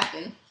 this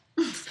happened.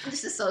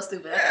 This is so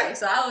stupid. Okay,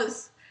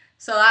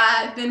 so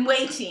I've been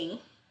waiting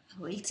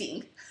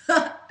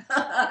the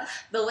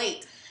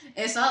wait,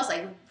 and so I was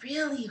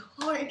really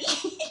horny.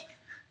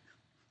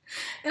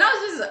 And I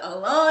was just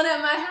alone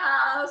at my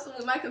house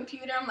with my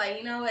computer. I'm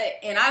you know what?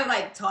 And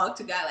I talked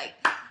to God,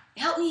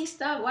 help me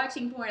stop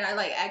watching porn.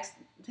 I asked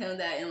him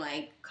that in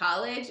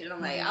college, and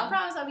I'm I'll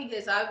promise I'll be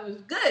good. So I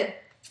was good.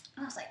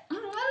 I was let me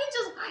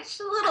just watch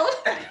a little.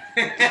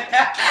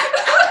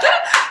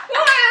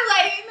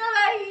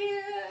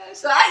 I was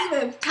So I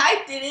even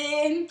typed it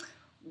in,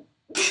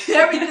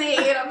 everything,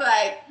 and I'm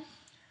like,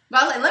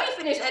 but I was like, let me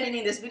finish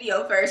editing this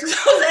video first. Because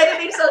I was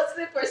editing So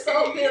Sick for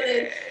Soul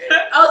Feeling.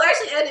 I was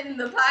actually editing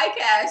the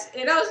podcast,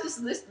 and I was just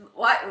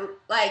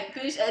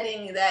finish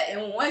editing that.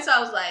 And once I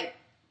was like,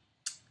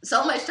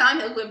 so much time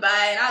had went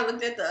by, and I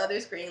looked at the other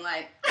screen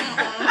like,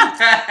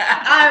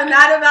 I'm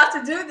not about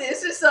to do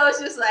this. And so it's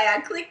just like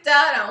I clicked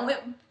out, I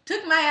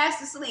took my ass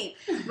to sleep.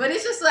 But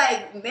it's just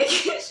like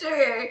making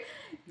sure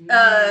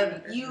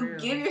you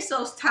give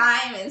yourself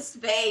time and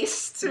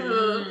space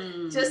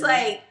to just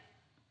like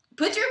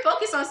put your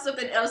focus on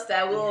something else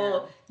that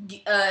will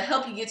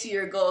help you get to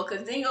your goal.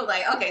 Because then you're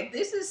like, okay,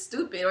 this is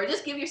stupid. Or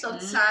just give yourself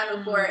time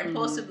before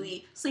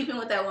impulsively sleeping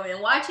with that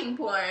woman, watching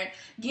porn,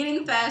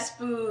 getting fast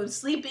food,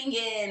 sleeping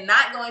in,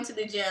 not going to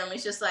the gym.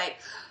 It's just like,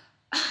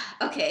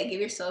 okay,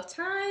 give yourself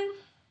time.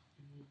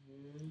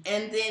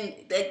 And then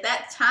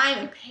that time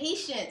and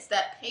patience,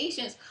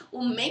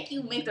 will make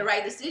you make the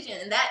right decision.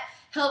 And that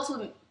helps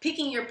with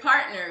picking your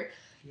partner.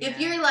 Yeah. If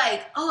you're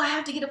like, oh, I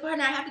have to get a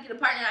partner,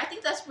 I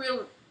think that's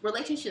real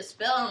relationships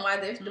fail and why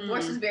their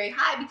divorce is very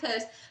high,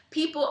 because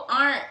people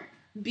aren't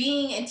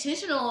being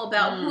intentional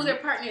about who their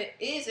partner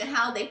is and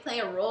how they play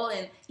a role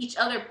in each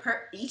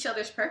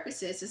other's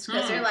purposes. It's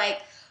because they're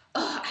like,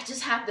 oh, I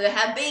just have to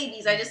have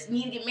babies, I just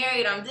need to get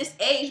married, I'm this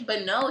age.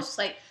 But no, it's just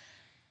like,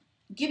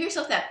 give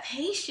yourself that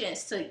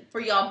patience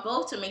for y'all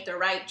both to make the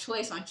right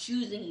choice on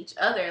choosing each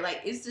other.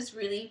 Like, is this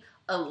really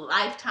a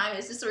lifetime?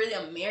 Is this really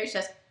a marriage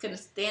that's gonna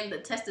stand the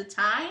test of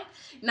time,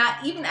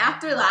 not even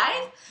after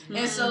life?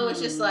 And so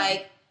it's just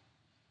like,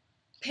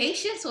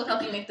 patience will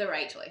help you make the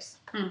right choice.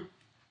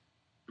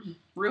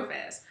 Real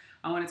fast,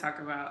 I want to talk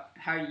about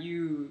how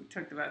you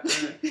talked about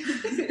the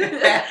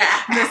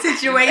the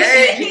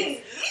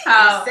situation,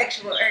 the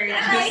sexual urge.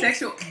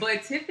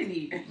 But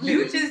Tiffany,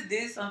 you just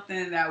did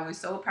something that was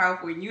so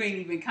powerful, and you ain't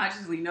even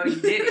consciously know you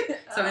did it.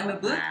 So in the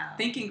book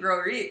Think and Grow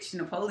Rich,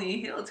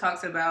 Napoleon Hill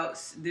talks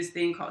about this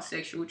thing called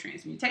sexual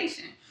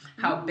transmutation.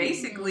 How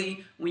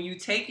basically when you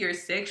take your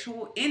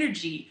sexual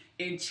energy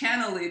and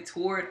channel it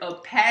toward a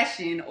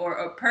passion or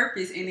a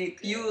purpose, and it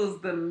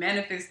fuels the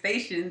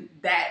manifestation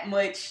that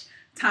much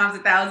times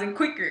 1,000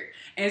 quicker.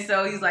 And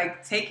so he's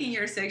like, taking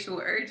your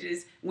sexual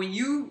urges, when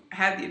you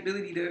have the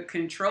ability to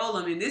control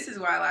them, and this is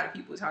why a lot of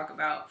people talk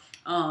about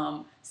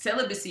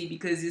celibacy,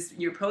 because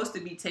you're supposed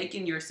to be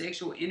taking your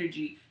sexual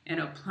energy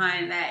and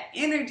applying that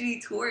energy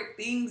toward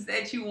things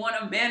that you want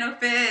to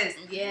manifest.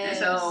 Yes. And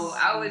so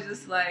I was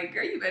just like,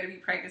 girl, you better be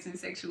practicing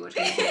sexual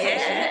transmutation.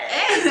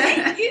 Hey,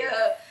 thank you.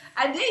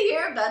 I did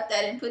hear about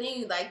that, and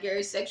putting like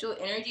your sexual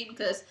energy,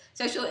 because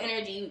sexual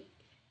energy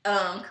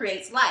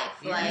creates life.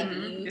 Like,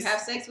 you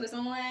have sex with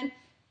someone,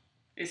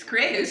 it's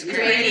creative. It's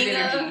creating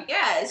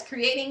it's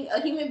creating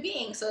a human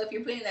being. So if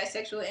you're putting that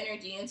sexual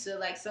energy into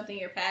like something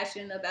you're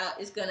passionate about,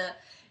 it's gonna,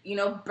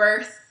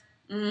 birth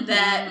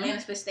that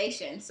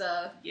manifestation.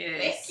 So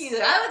thank you.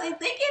 I wasn't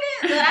thinking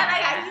it, but I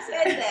like how you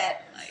said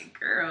that. Like,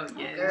 girl,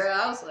 yes. Girl,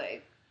 I was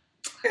like,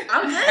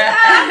 I'm good.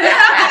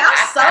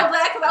 I'm so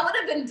glad, because I would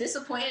have been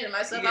disappointed in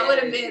myself. I would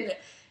have been,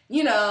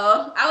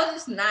 I would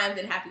just not have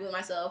been happy with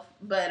myself.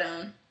 But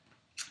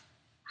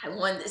I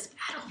won this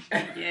battle.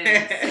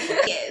 Yes.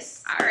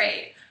 Yes. All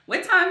right.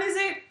 What time is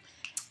it?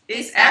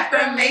 It's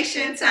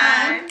affirmation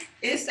time.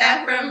 It's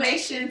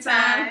affirmation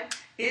time.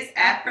 It's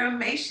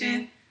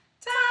affirmation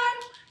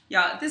time.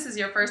 Y'all, if this is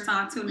your first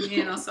time tuning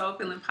in on Soul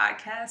Feeling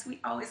Podcast, we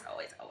always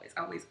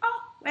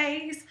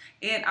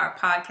end our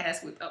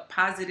podcast with a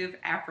positive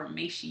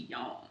affirmation.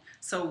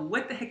 So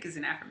what the heck is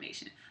an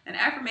affirmation? An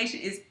affirmation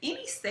is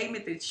any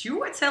statement that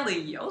you are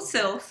telling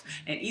yourself,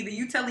 and either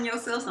you telling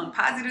yourself some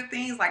positive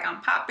things like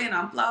I'm popping,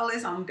 I'm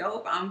flawless, I'm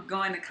dope, I'm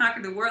going to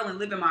conquer the world and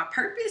live in my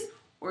purpose,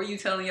 or you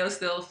telling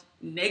yourself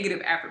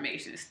negative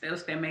affirmations,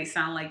 stuff that may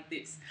sound like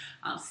this: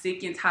 I'm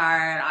sick and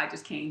tired, I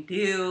just can't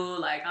deal,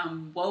 like I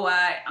don't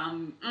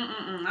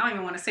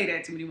even want to say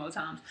that too many more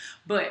times.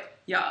 But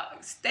y'all,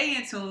 stay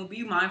in tune,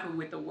 be mindful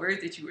with the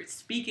words that you are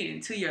speaking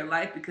into your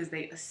life, because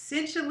they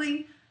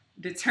essentially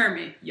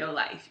determine your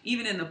life.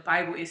 Even in the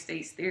Bible, it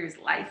states there is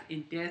life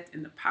and death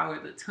in the power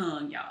of the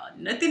tongue, y'all.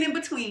 Nothing in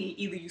between.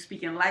 Either you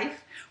speaking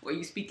life or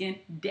you speaking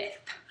death.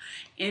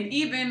 And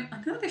even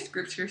another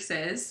scripture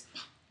says,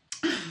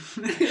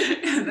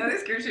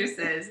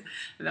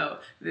 though,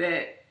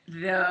 that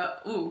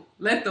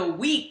let the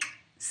weak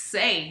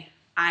say,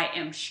 I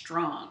am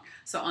strong.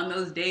 So on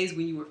those days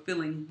when you were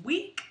feeling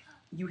weak,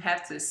 you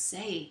have to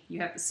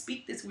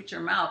speak this with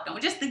your mouth.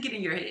 Don't just think it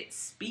in your head.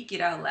 Speak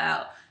it out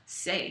loud.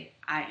 Say,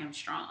 I am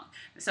strong.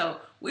 So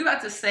we're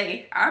about to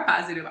say our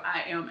positive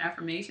I am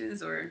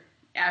affirmations, or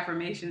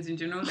affirmations in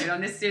general. They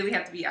don't necessarily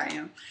have to be I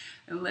am.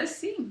 And let's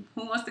see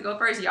who wants to go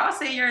first. Y'all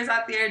say yours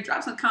out there.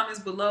 Drop some comments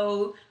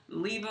below.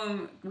 Leave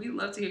them. We'd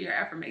love to hear your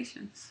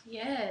affirmations.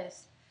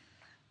 Yes.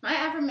 My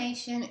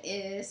affirmation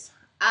is,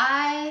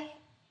 I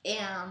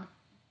am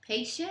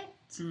patient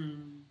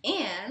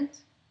and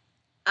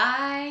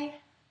I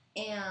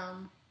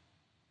am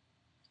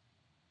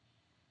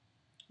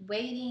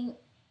waiting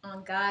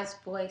on God's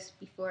voice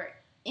before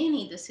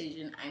any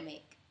decision I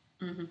make.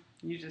 Mm-hmm.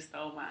 You just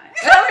stole mine.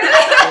 Wow.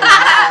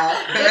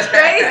 That's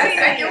crazy.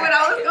 Second when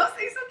I was gonna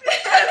say something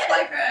just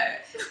like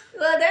that.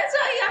 Well, that's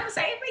why you have the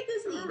same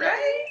frequency,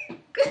 Right?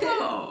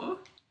 Come on.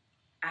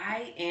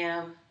 I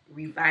am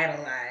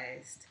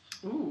revitalized.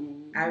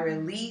 Ooh. I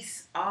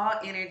release all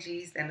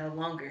energies that no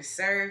longer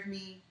serve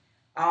me,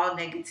 all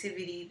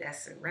negativity that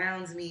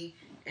surrounds me,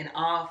 and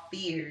all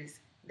fears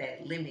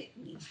that limit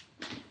me.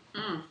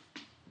 Mm.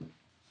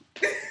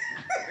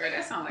 Girl,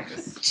 that sounds like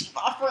a Cheap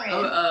offering.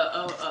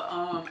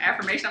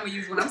 affirmation I'm gonna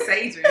use when I'm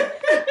saging.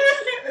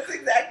 That's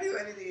exactly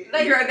what it is.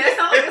 Like, Girl, that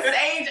sounds like a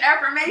sage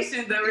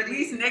affirmation. The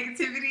release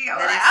negativity. I'm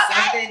That is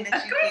like, something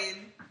that you can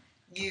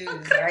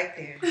use right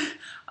there.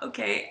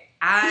 okay,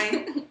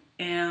 I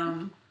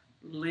am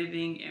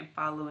living and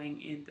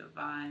following in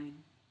divine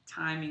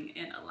timing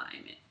and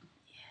alignment.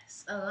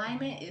 Yes,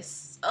 alignment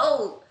is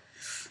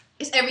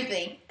it's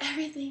everything.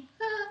 Everything.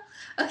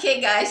 Okay,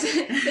 guys.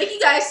 Thank you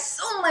guys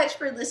so much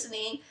for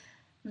listening.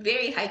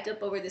 Very hyped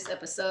up over this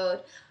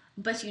episode.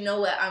 But you know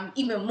what I'm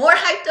even more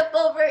hyped up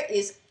over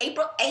is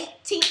April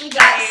 18th. We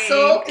got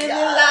Soul Feeling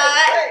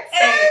Live.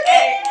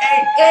 Hey.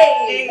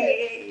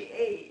 Okay.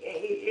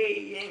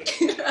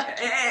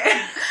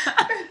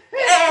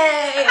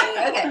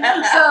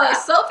 So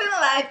Soul Feeling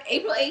Live,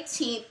 April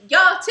 18th.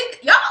 Y'all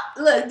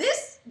look,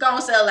 this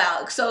gonna sell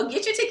out. So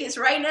get your tickets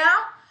right now.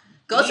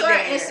 Go to our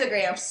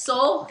Instagram,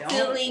 Soul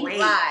Feeling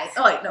Live.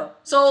 Oh wait, no,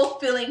 Soul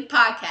Feeling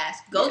Podcast.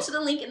 Go to the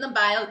link in the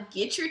bio.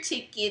 Get your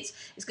tickets.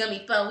 It's gonna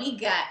be fun. We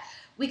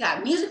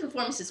got music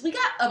performances. We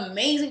got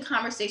amazing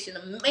conversation,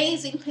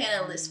 amazing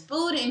panelists,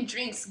 food and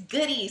drinks,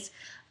 goodies,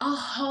 a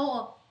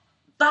whole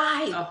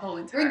vibe. A whole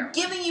entire We're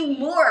giving you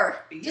more,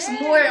 just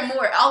more and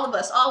more. All of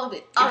us, all of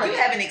it, all If of you it.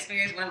 haven't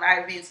experienced one of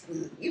our events,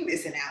 you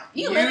missing out.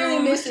 You literally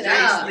missing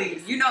out.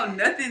 seriously, you know,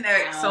 nothing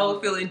that Soul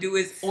Feeling do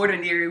is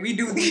ordinary. We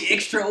do the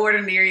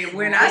extraordinary. And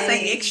when I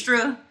say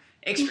extra.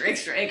 Extra.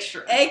 Extra,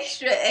 extra,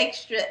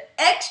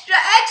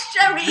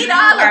 read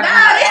all You are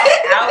about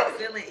it. out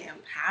feeling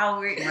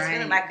empowered, just Right.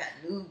 feeling like a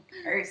new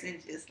person,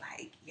 just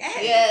like,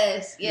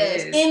 Yes.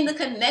 Yes. In the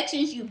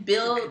connections you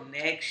build,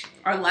 connection.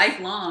 Are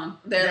lifelong.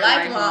 their They're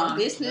lifelong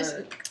business.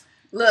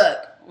 Look,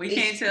 We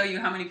can't tell you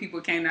how many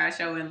people came to our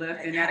show and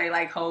left, and now they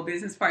like whole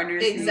business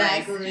partners.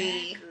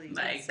 exactly.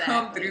 Like, Exactly.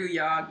 come through,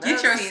 y'all. Love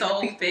Get your seeing the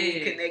soul people you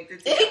fed.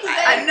 connected to. Exactly.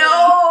 I know.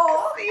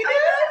 I love it.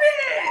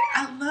 I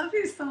love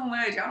it so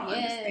much. Y'all don't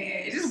Yes.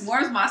 understand. It just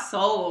warms my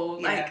soul.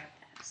 Yeah.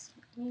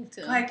 Me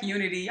too. Like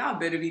unity. Y'all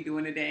better be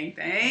doing the dang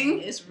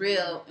thing. It's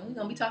real, and we're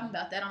gonna be talking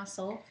about that on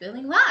Soul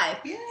Feeling Live.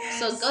 Yes.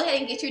 So go ahead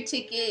and get your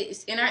ticket.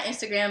 It's in our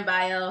Instagram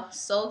bio.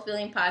 Soul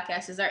Feeling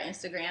Podcast is our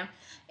Instagram.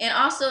 And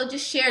also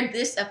just share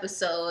this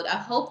episode. I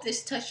hope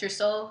this touched your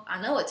soul. I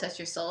know it touched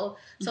your soul.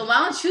 So why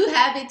don't you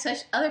have it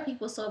touch other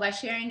people's soul by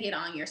sharing it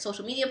on your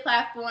social media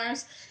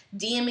platforms,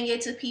 DMing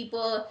it to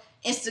people,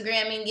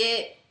 Instagramming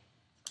it,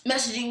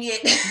 messaging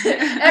it,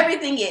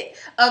 everything it.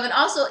 And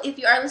also, if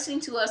you are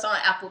listening to us on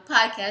Apple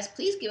Podcasts,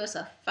 please give us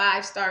a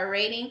 5-star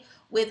rating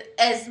with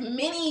as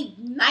many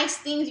nice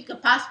things you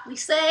could possibly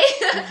say.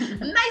 A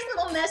nice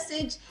little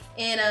message.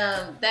 And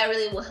that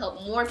really will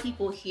help more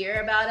people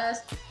hear about us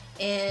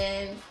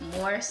and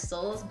more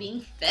souls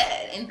being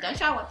fed. And don't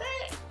y'all want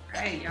that?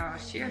 Right, y'all.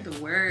 Share the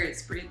word.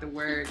 Spread the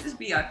word. Just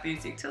be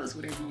authentic. Tell us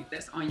whatever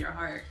that's on your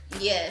heart.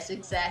 Yes,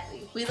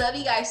 exactly. We love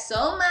you guys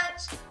so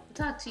much. We'll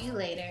talk to you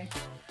later.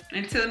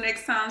 Until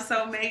next time,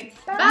 soulmates.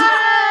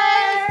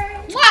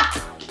 Bye.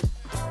 Mwah!